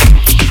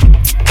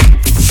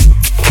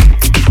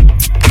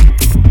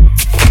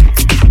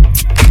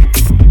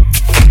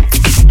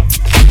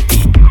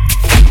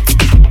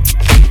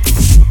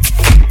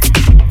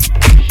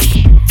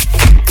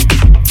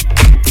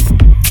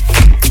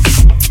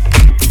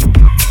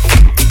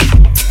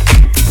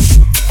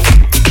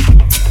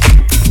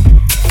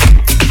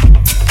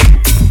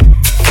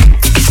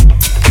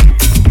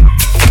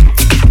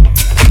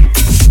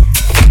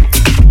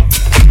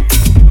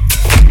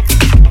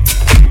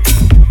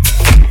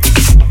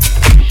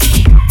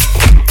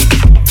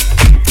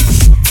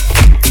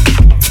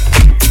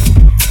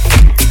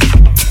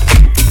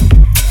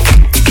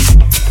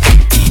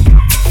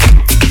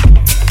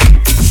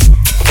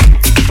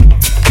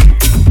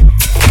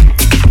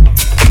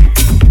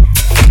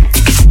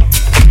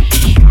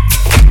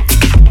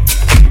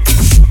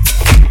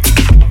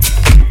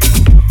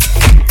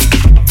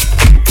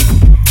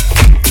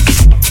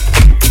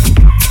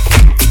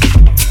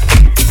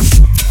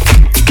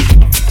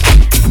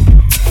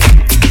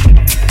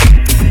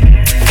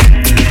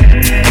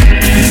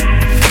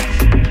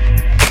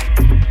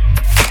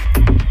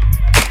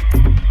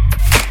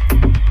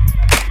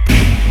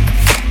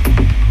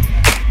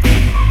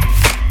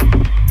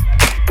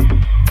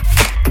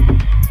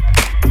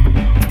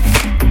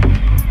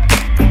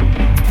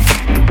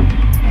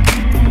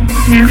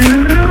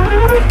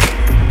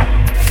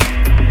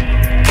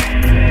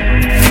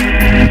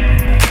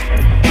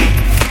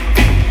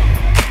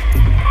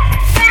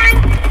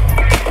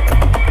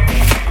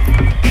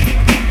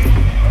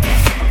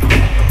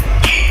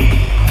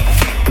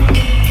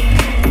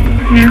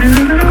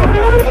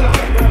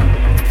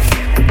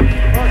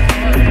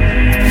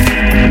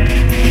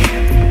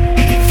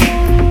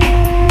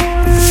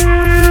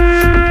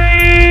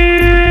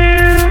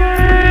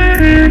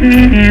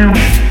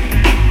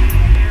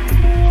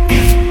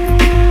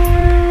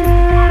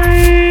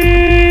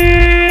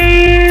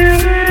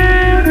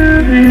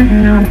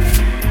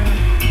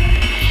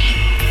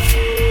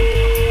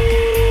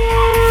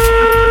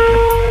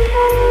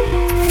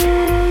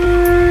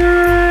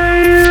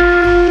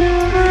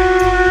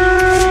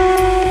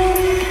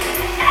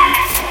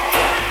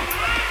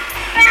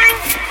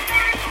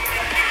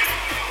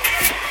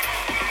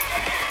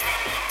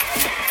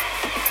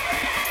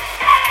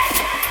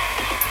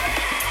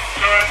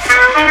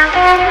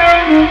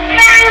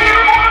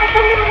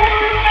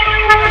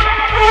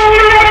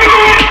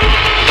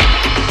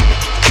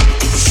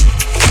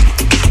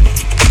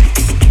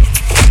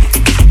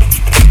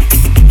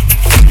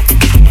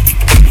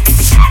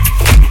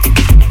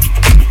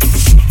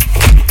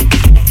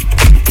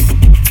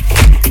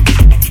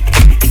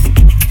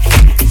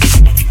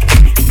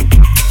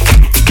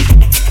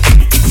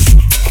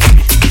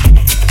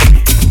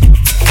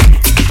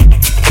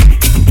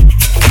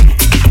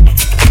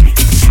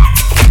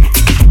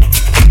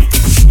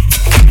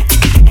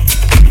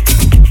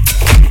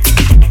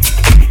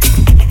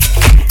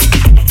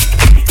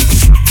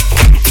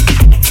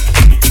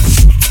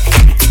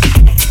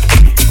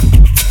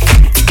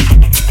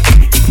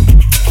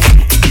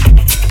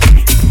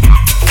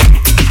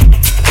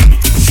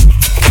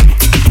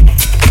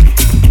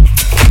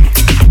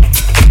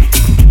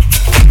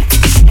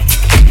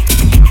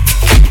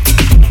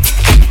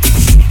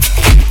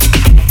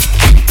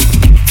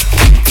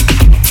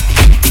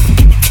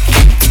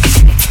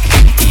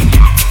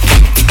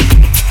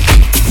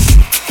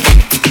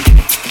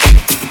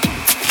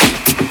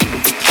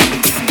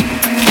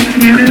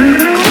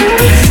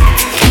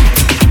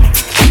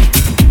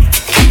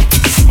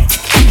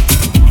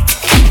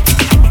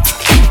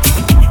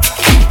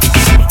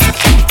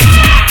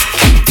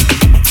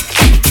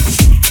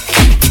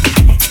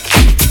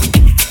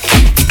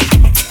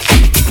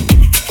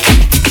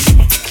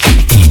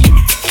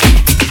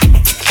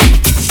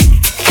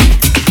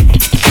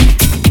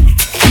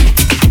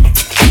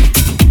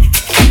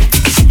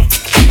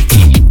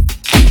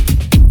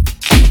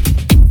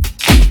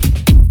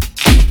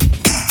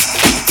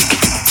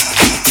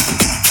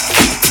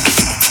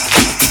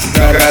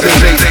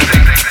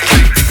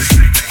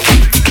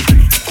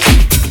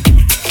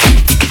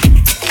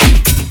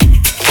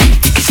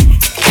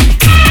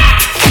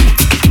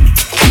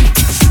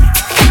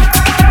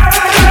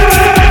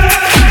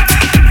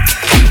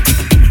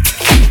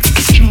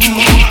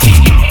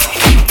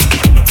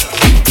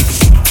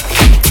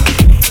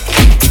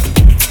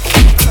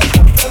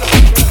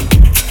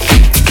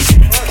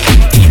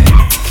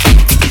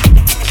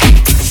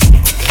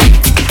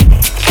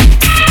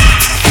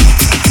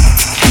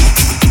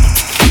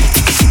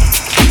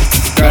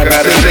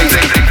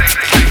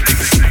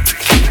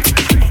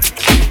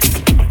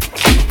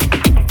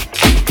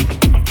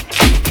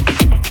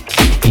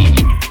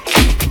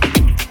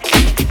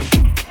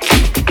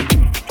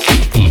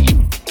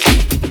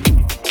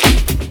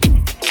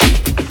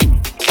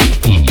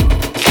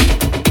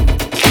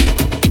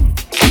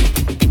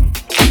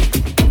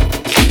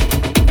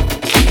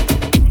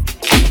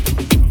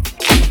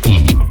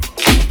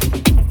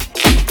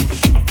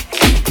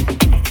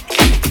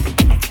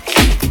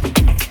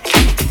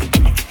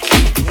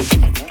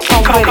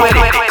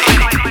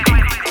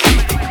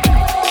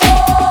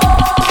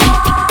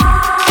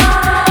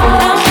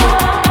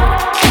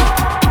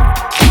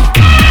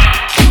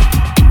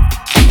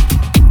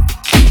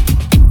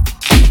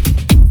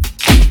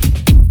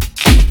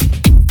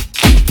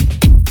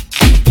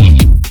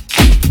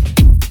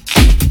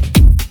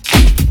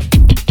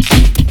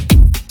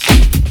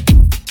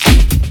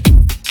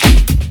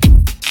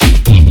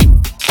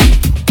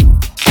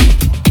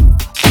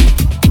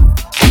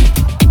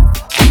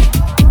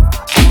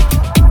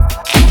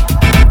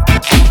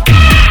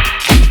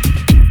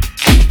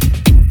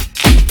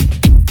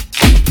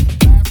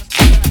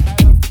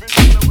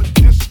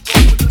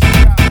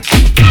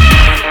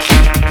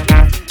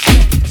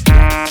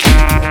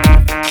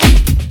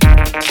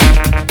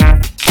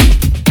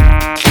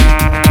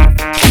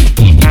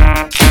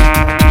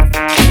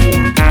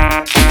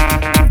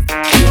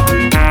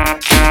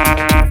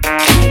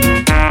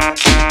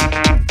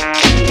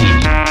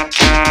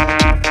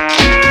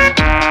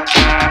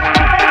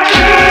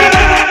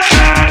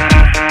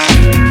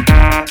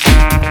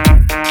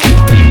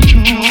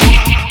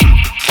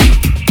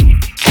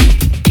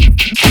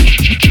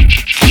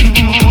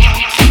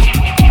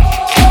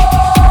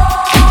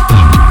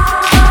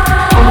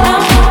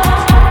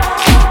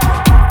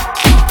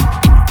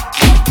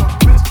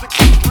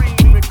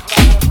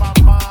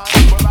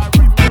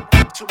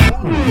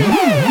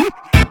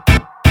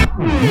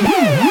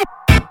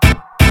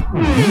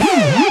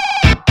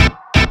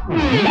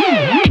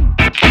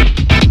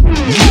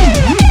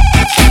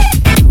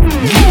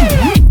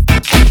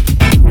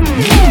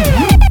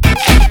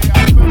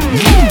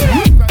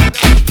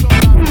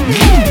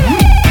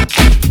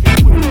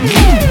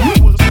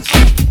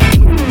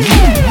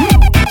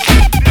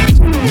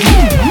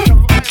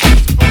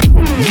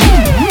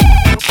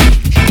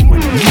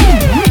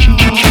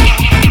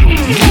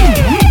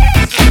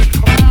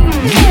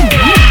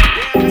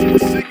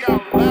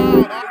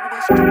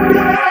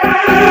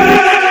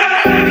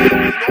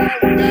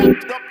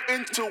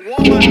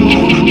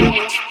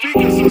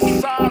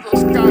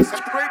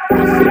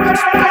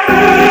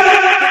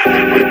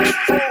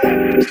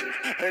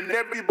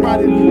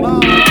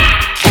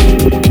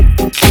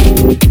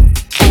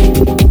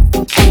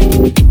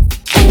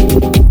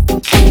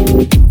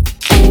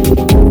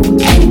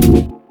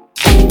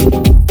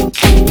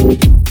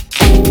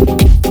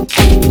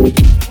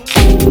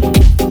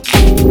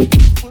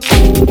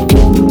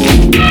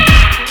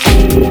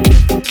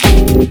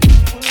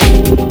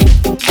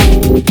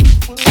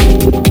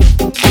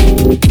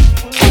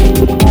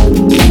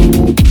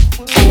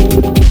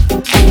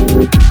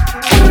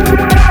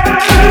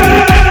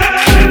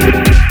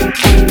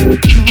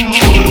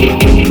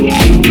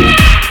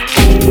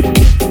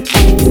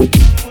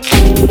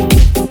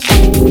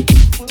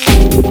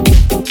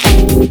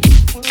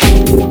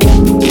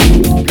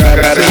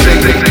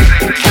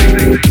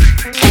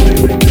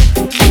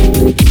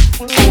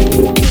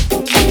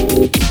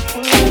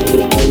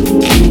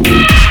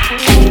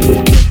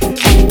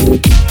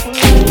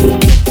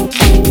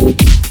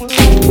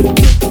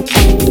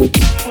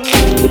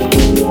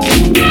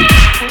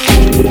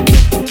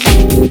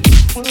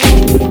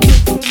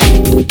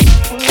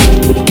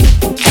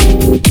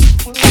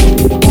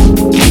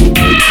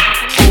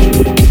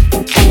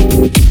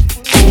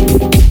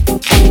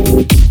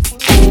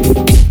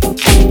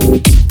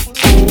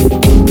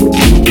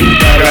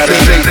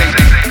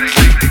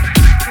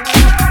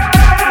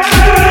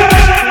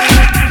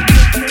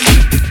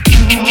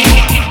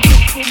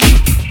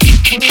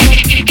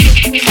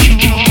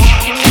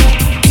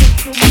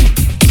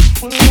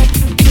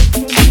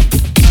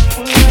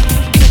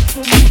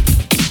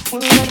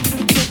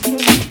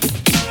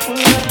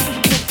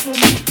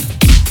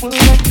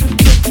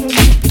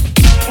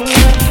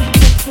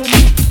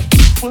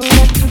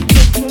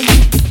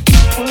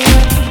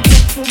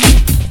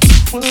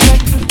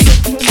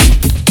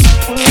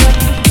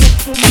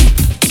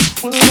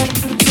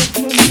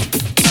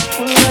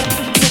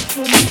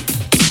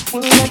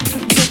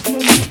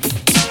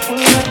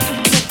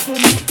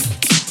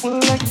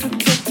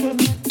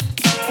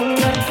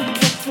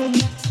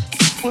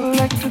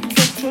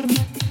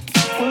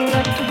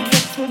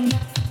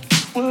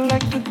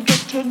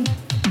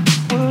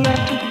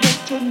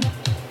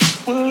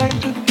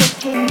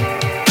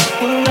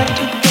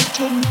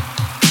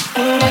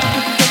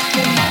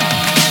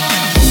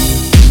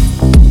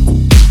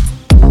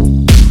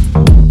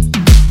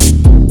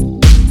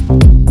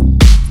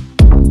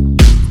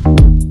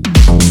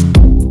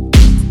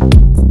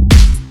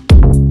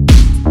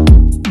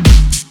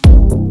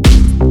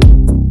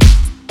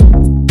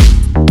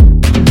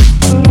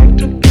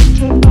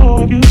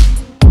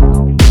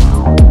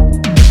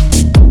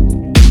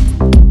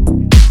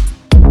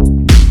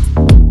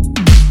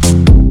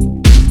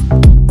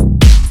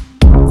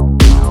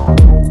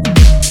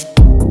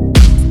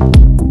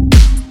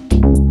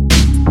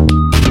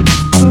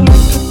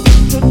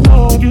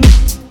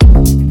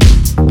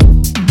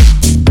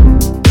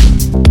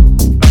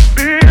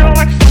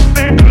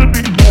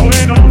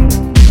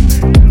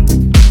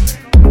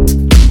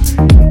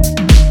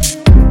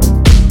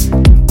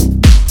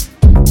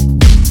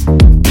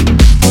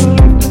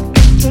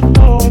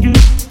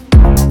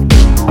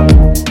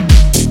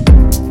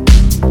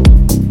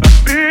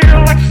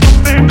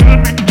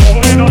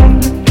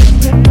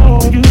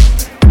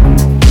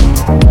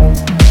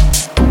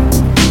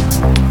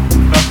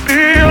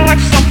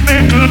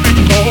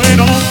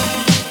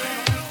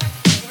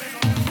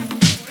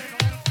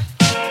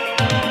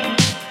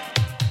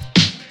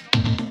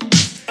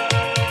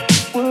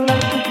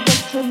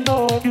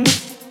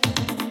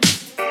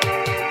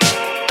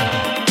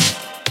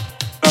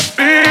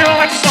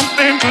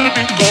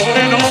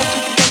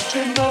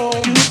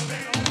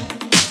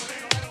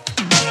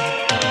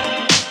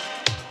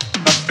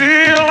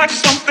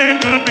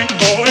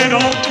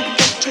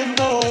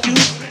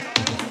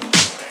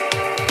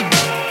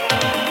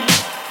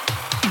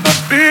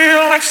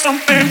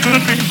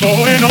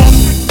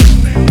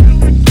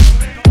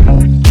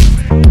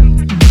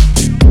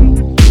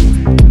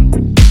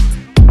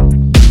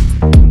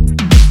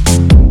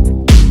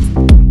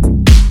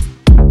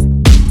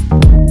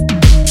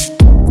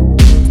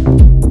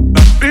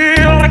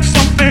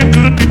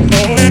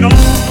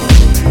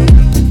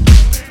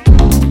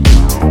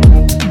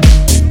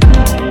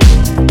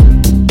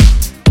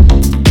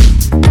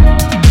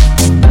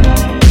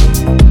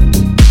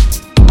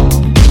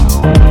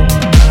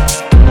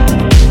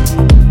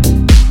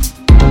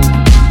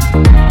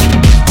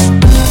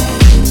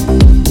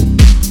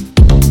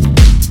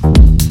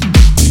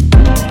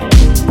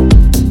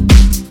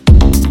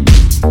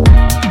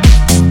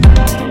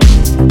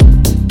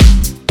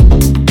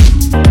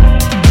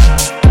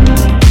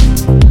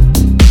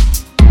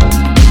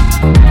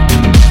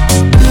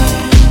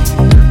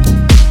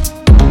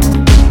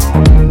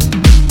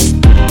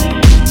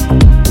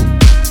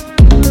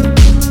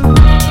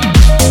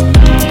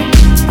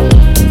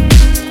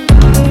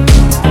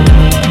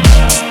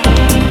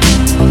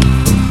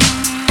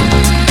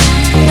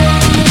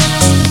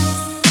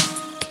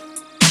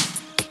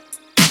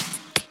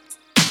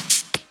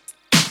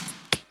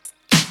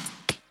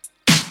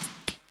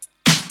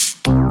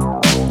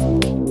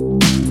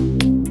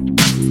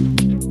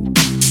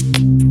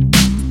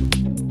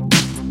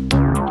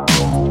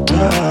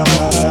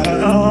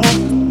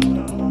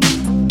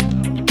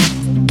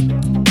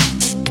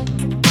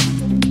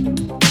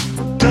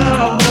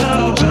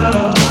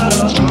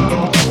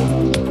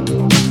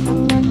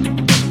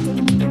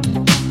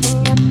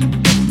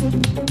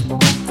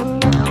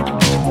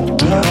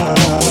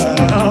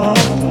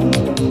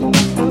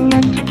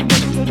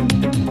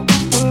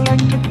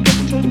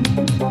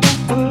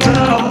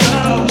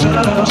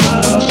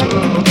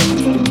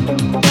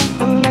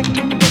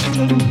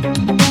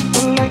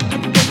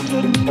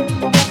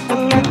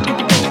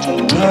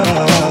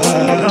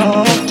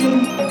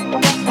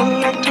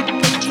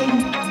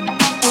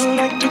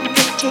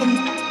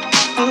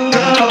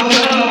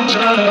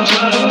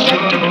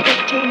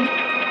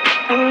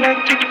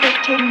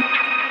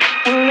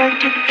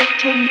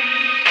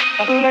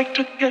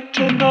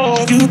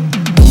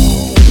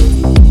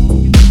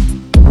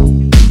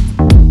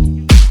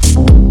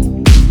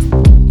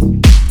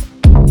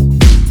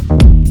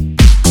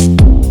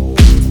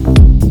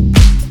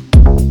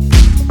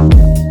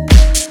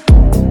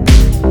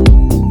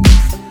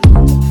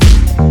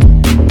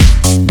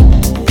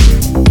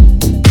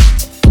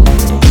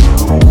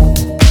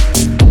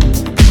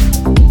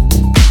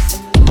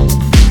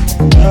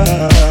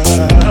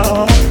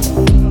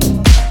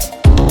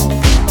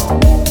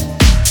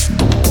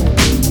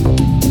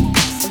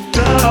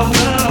 Down.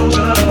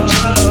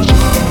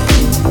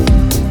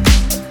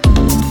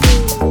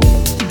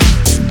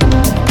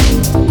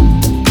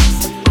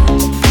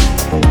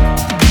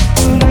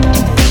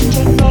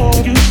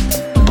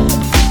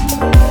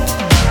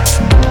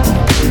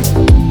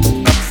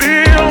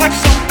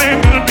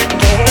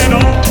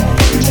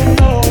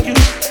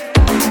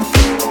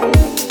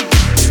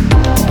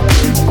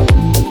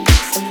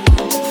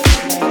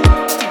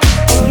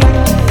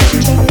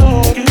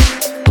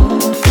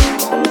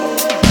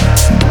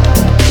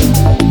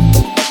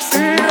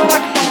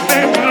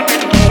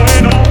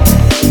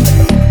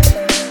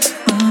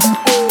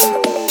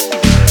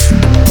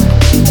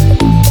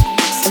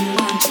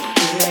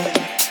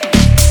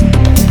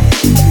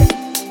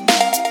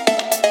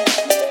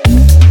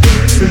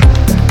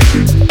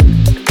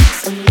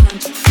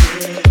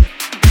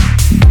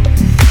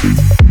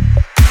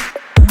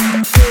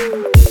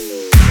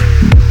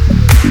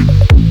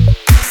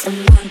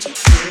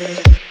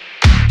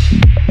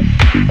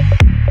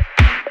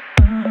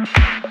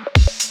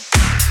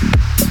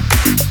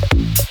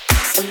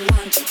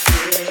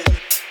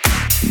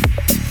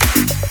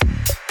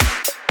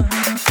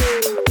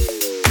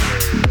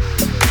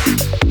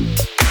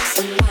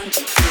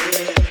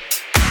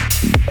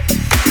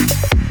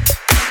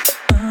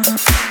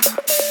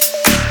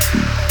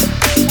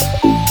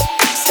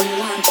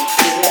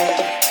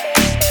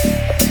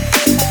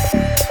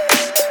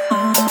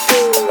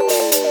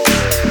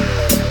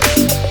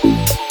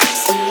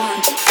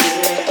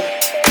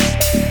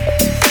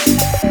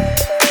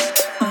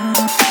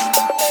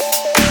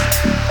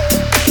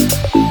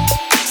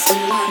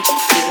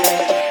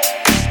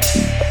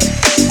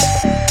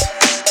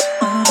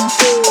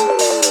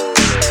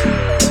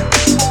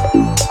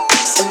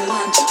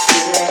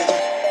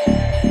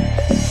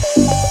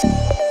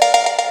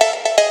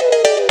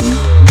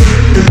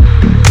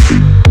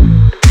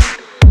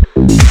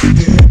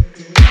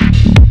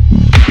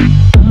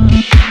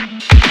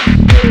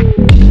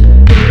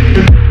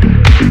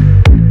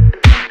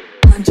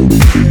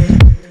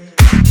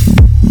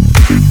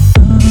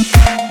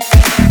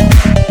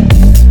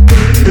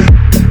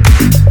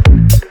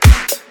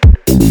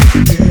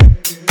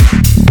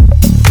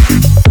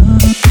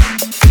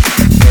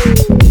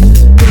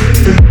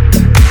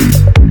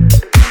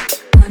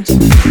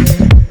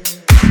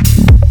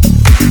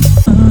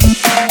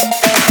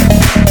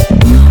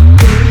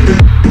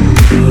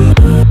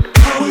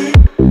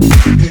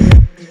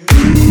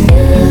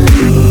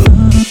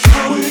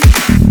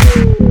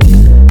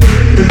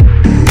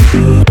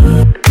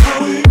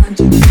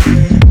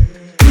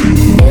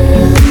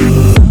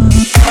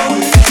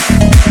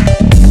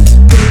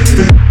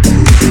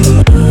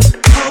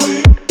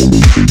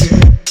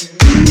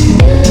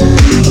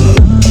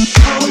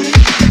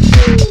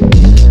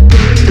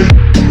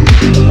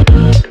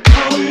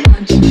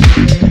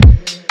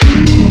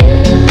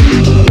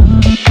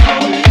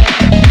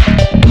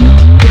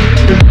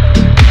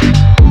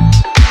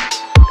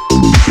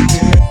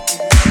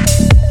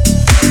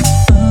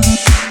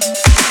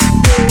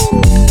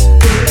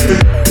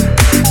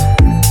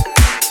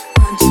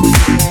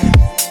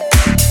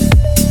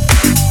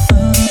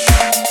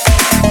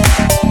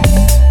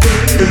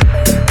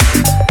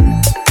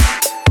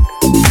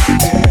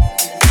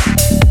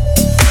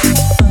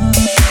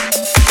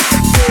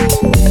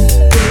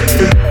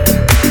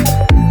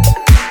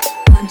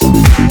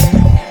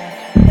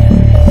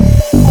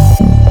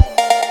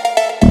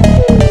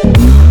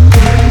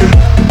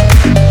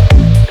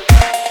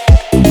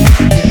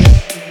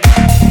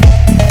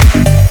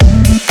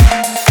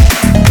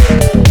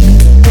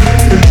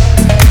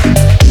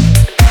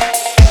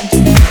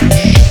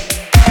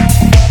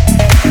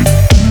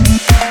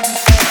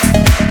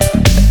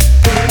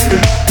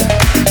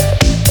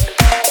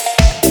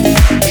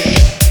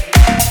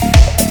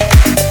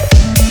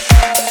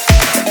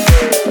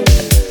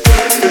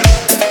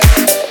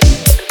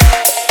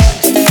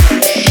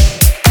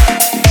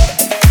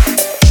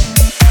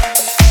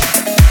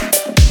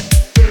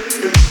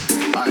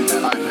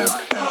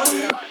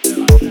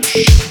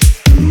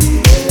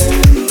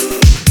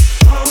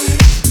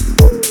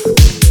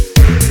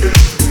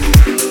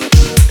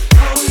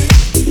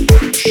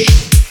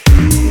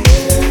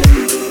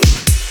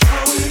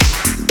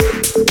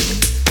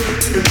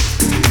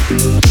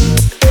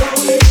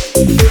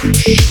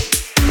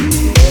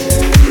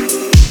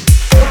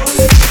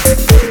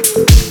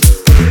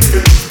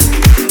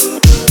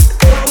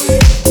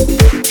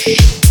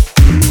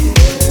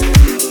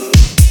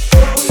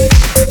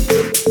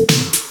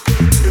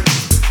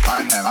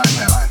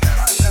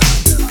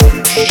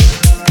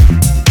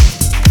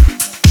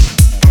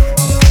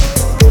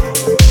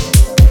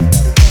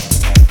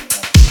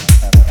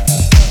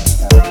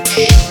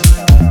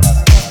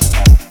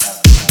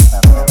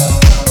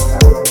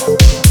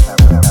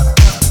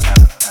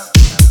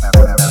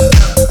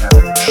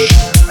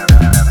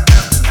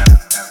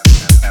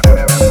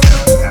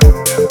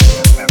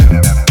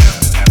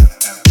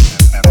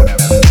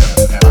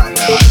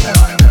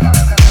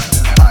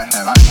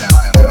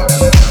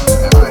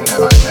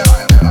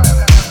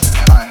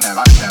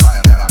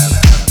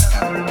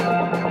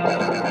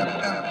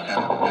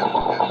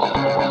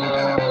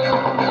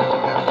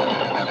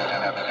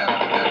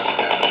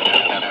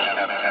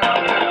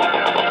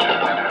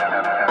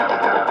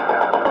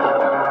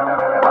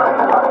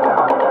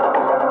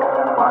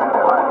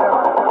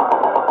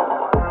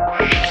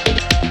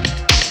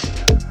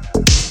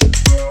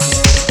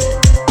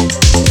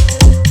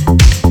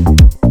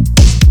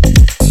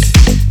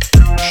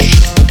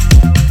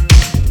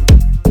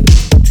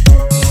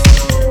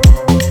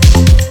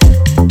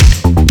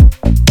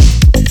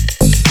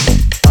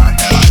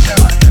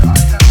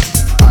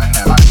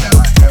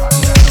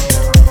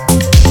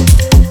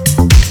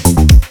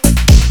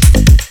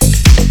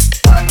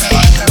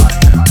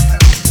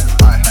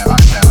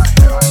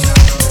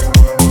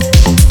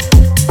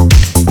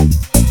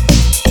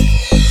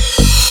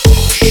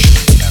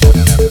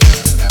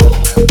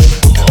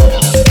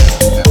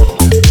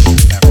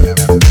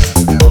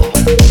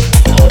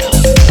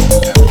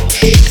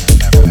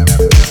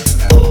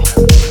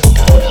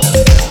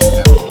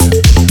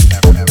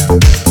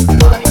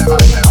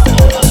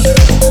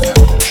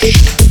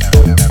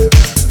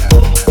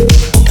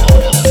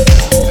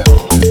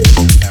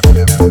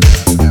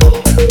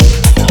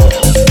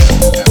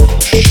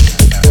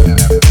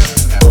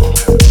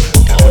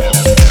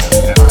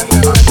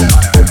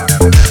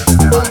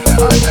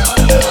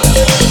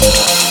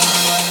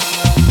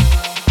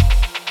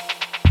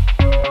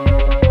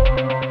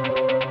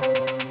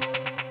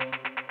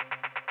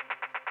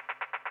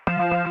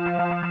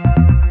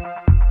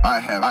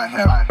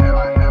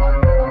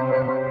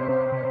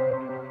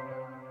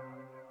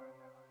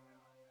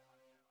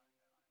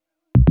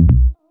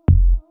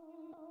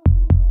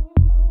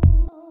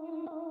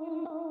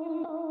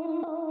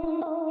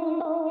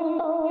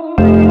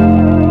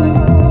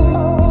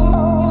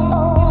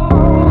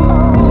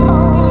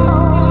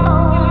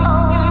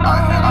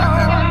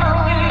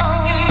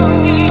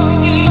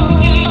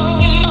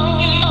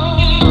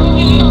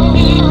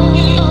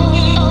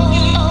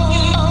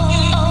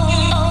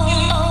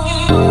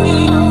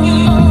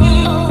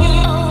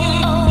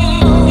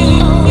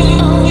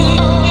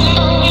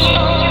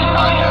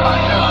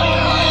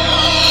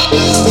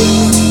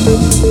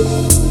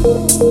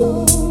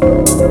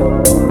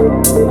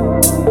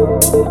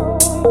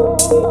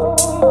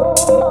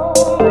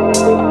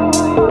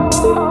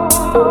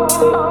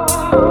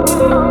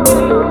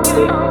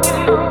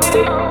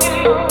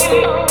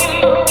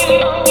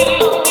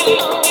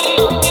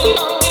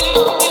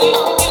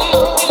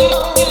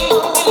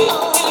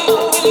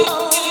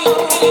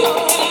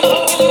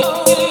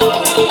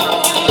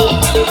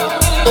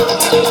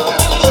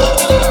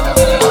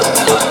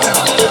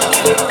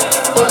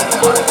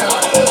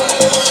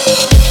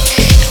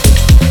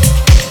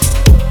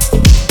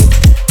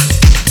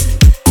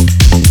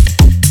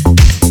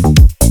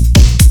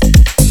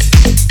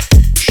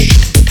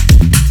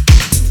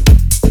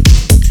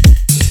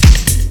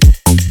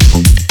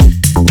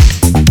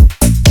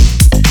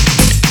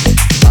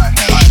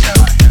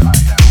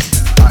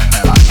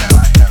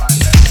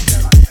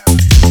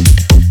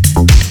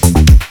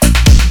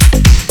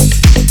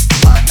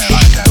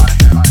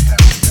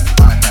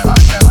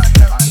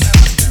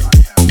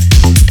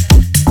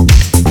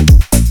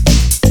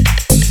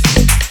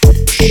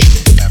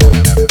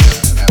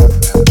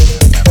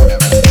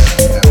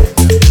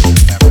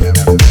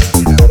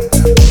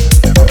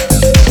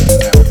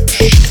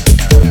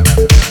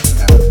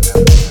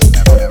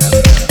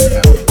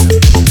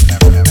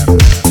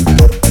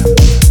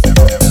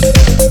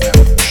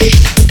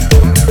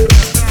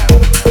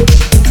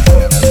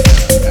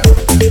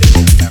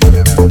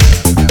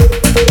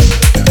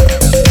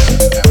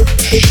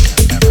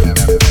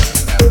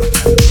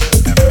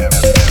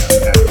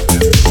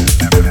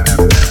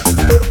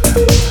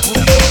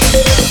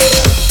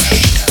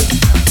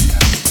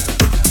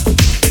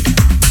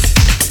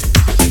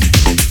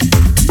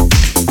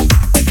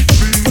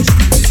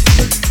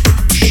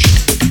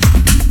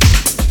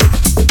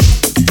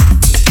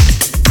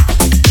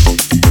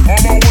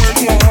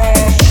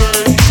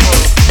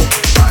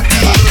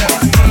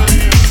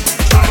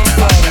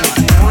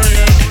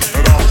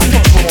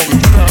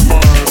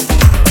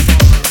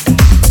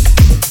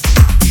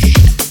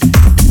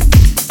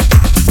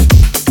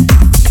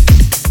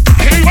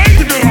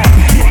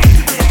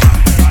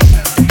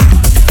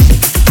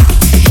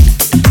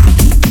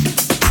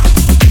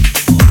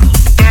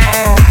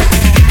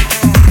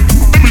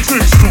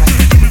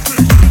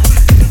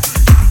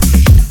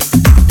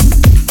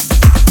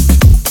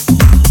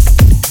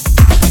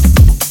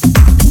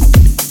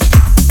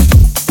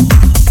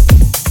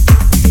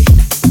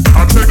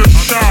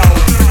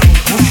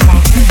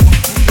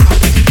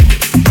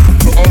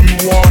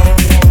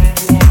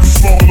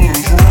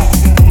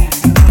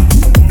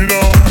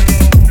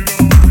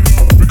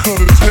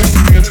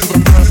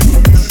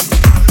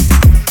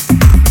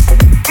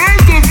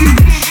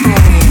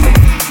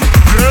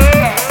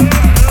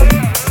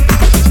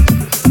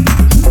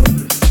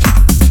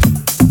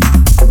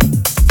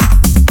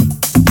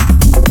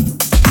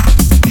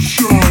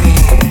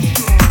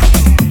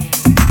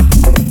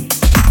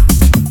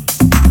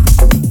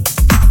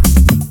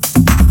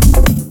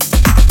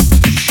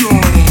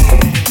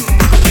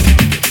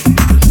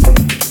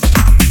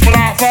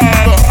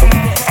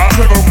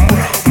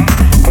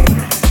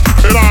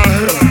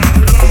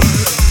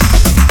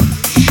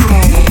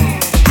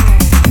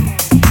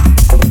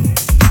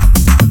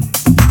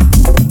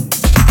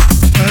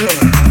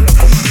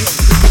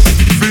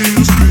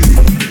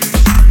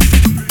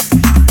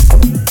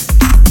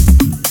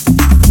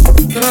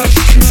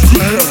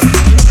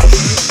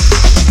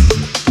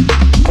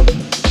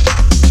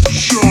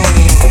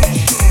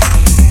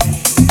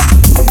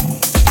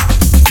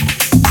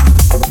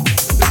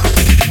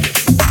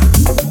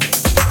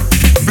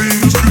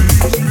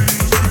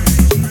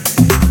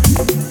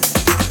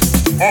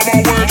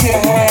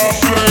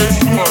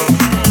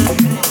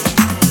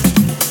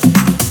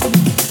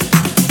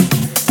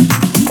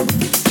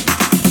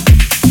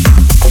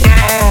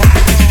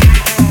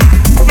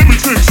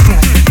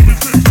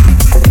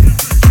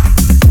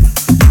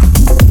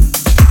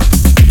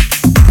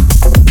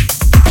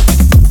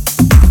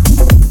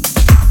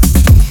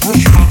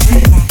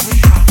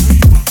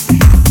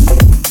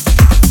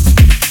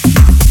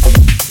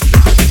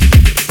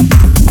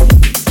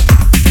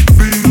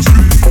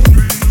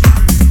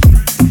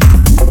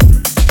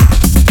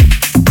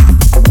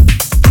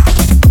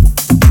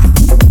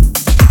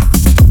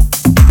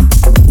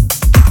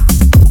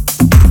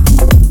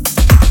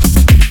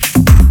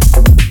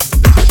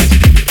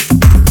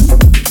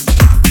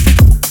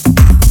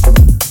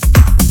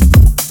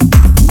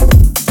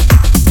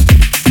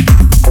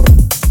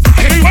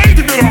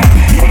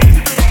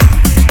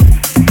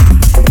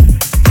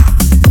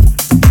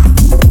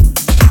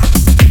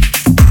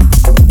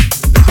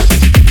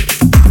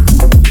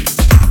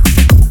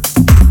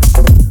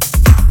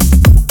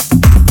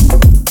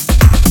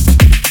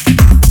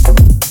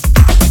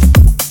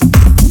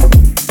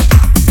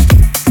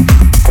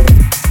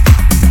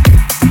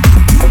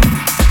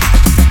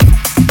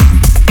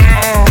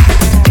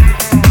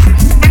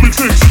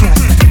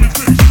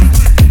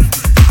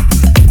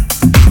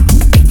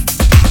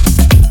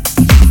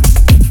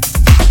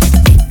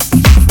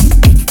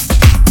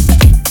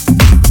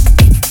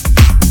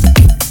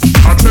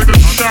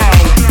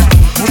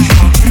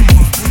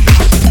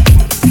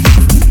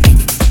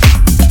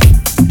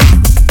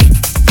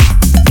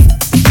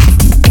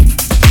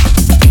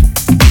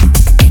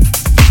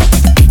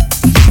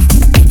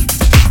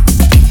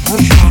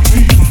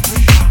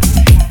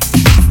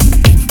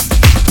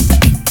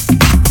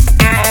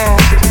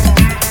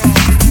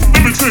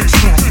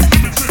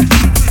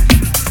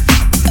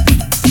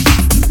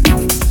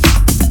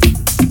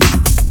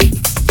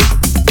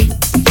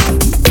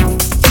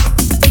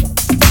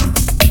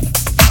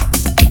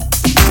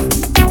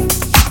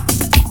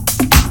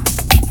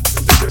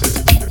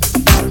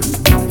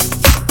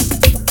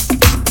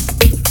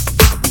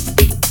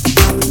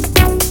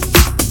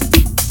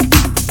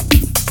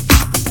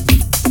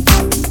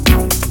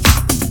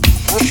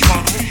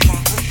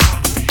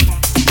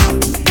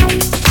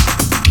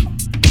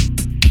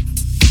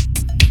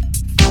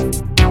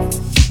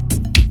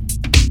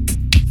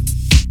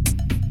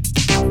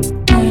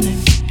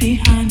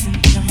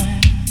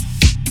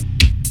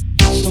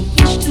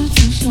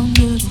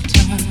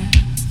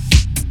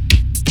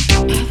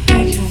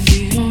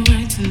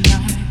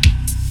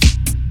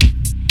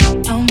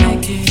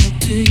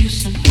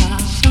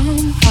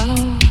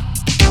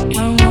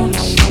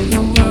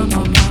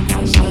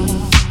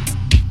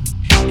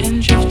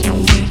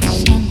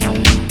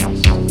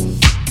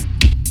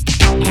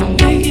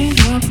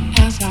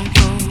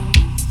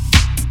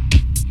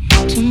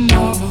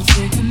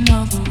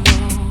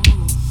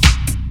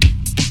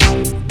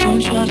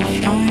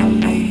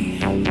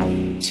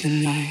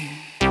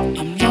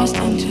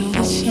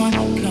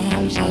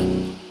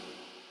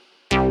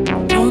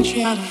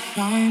 try to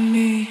find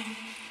me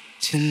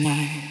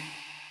tonight.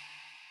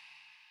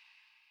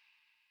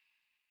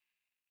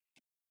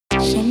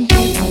 Some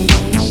people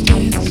wanna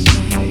stay the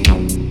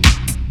same.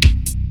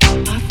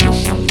 I feel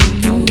something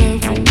new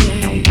every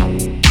day.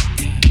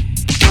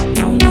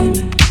 No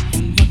limit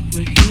on what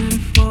we're here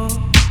for.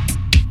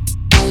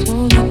 So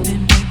let me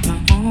make my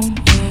own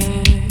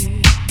way.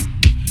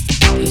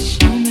 There's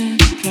so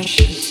many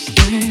precious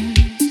things.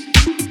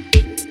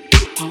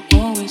 I'll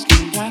always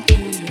come back to you.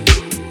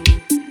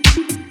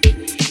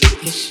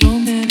 There's so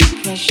many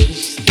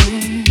precious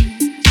things.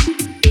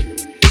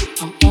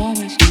 I'll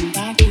always come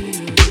back to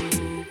you.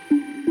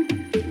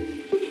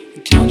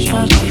 Don't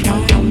try to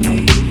find me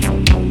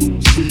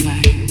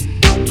tonight.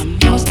 I'm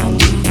lost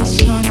until the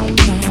sun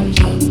comes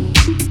up.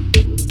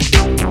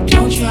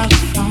 Don't try to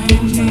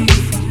find me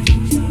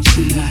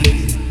tonight.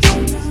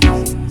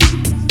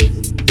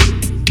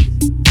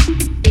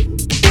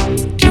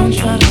 Don't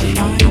try to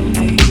find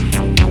me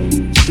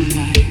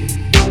tonight.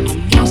 I'm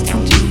lost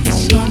until the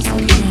sun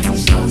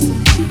comes up.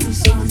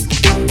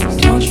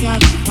 Don't try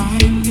to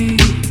find me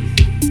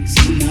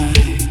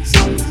tonight.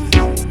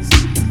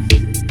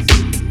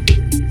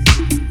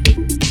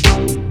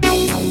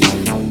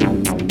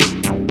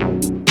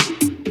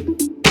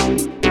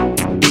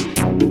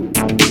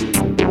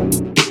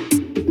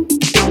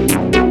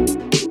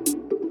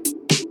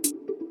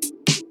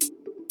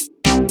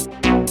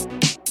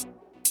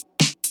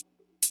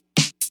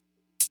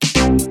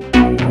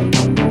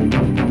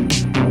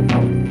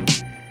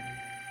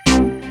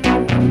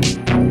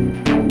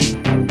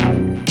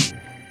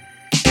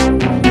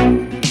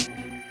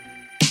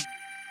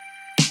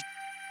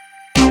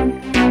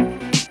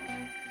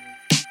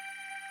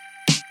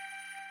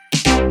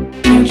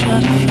 Don't try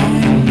to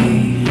find me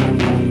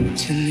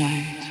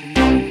tonight.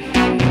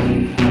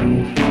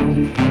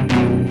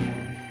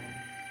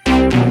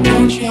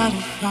 Don't try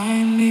to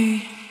find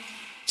me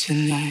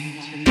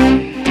tonight.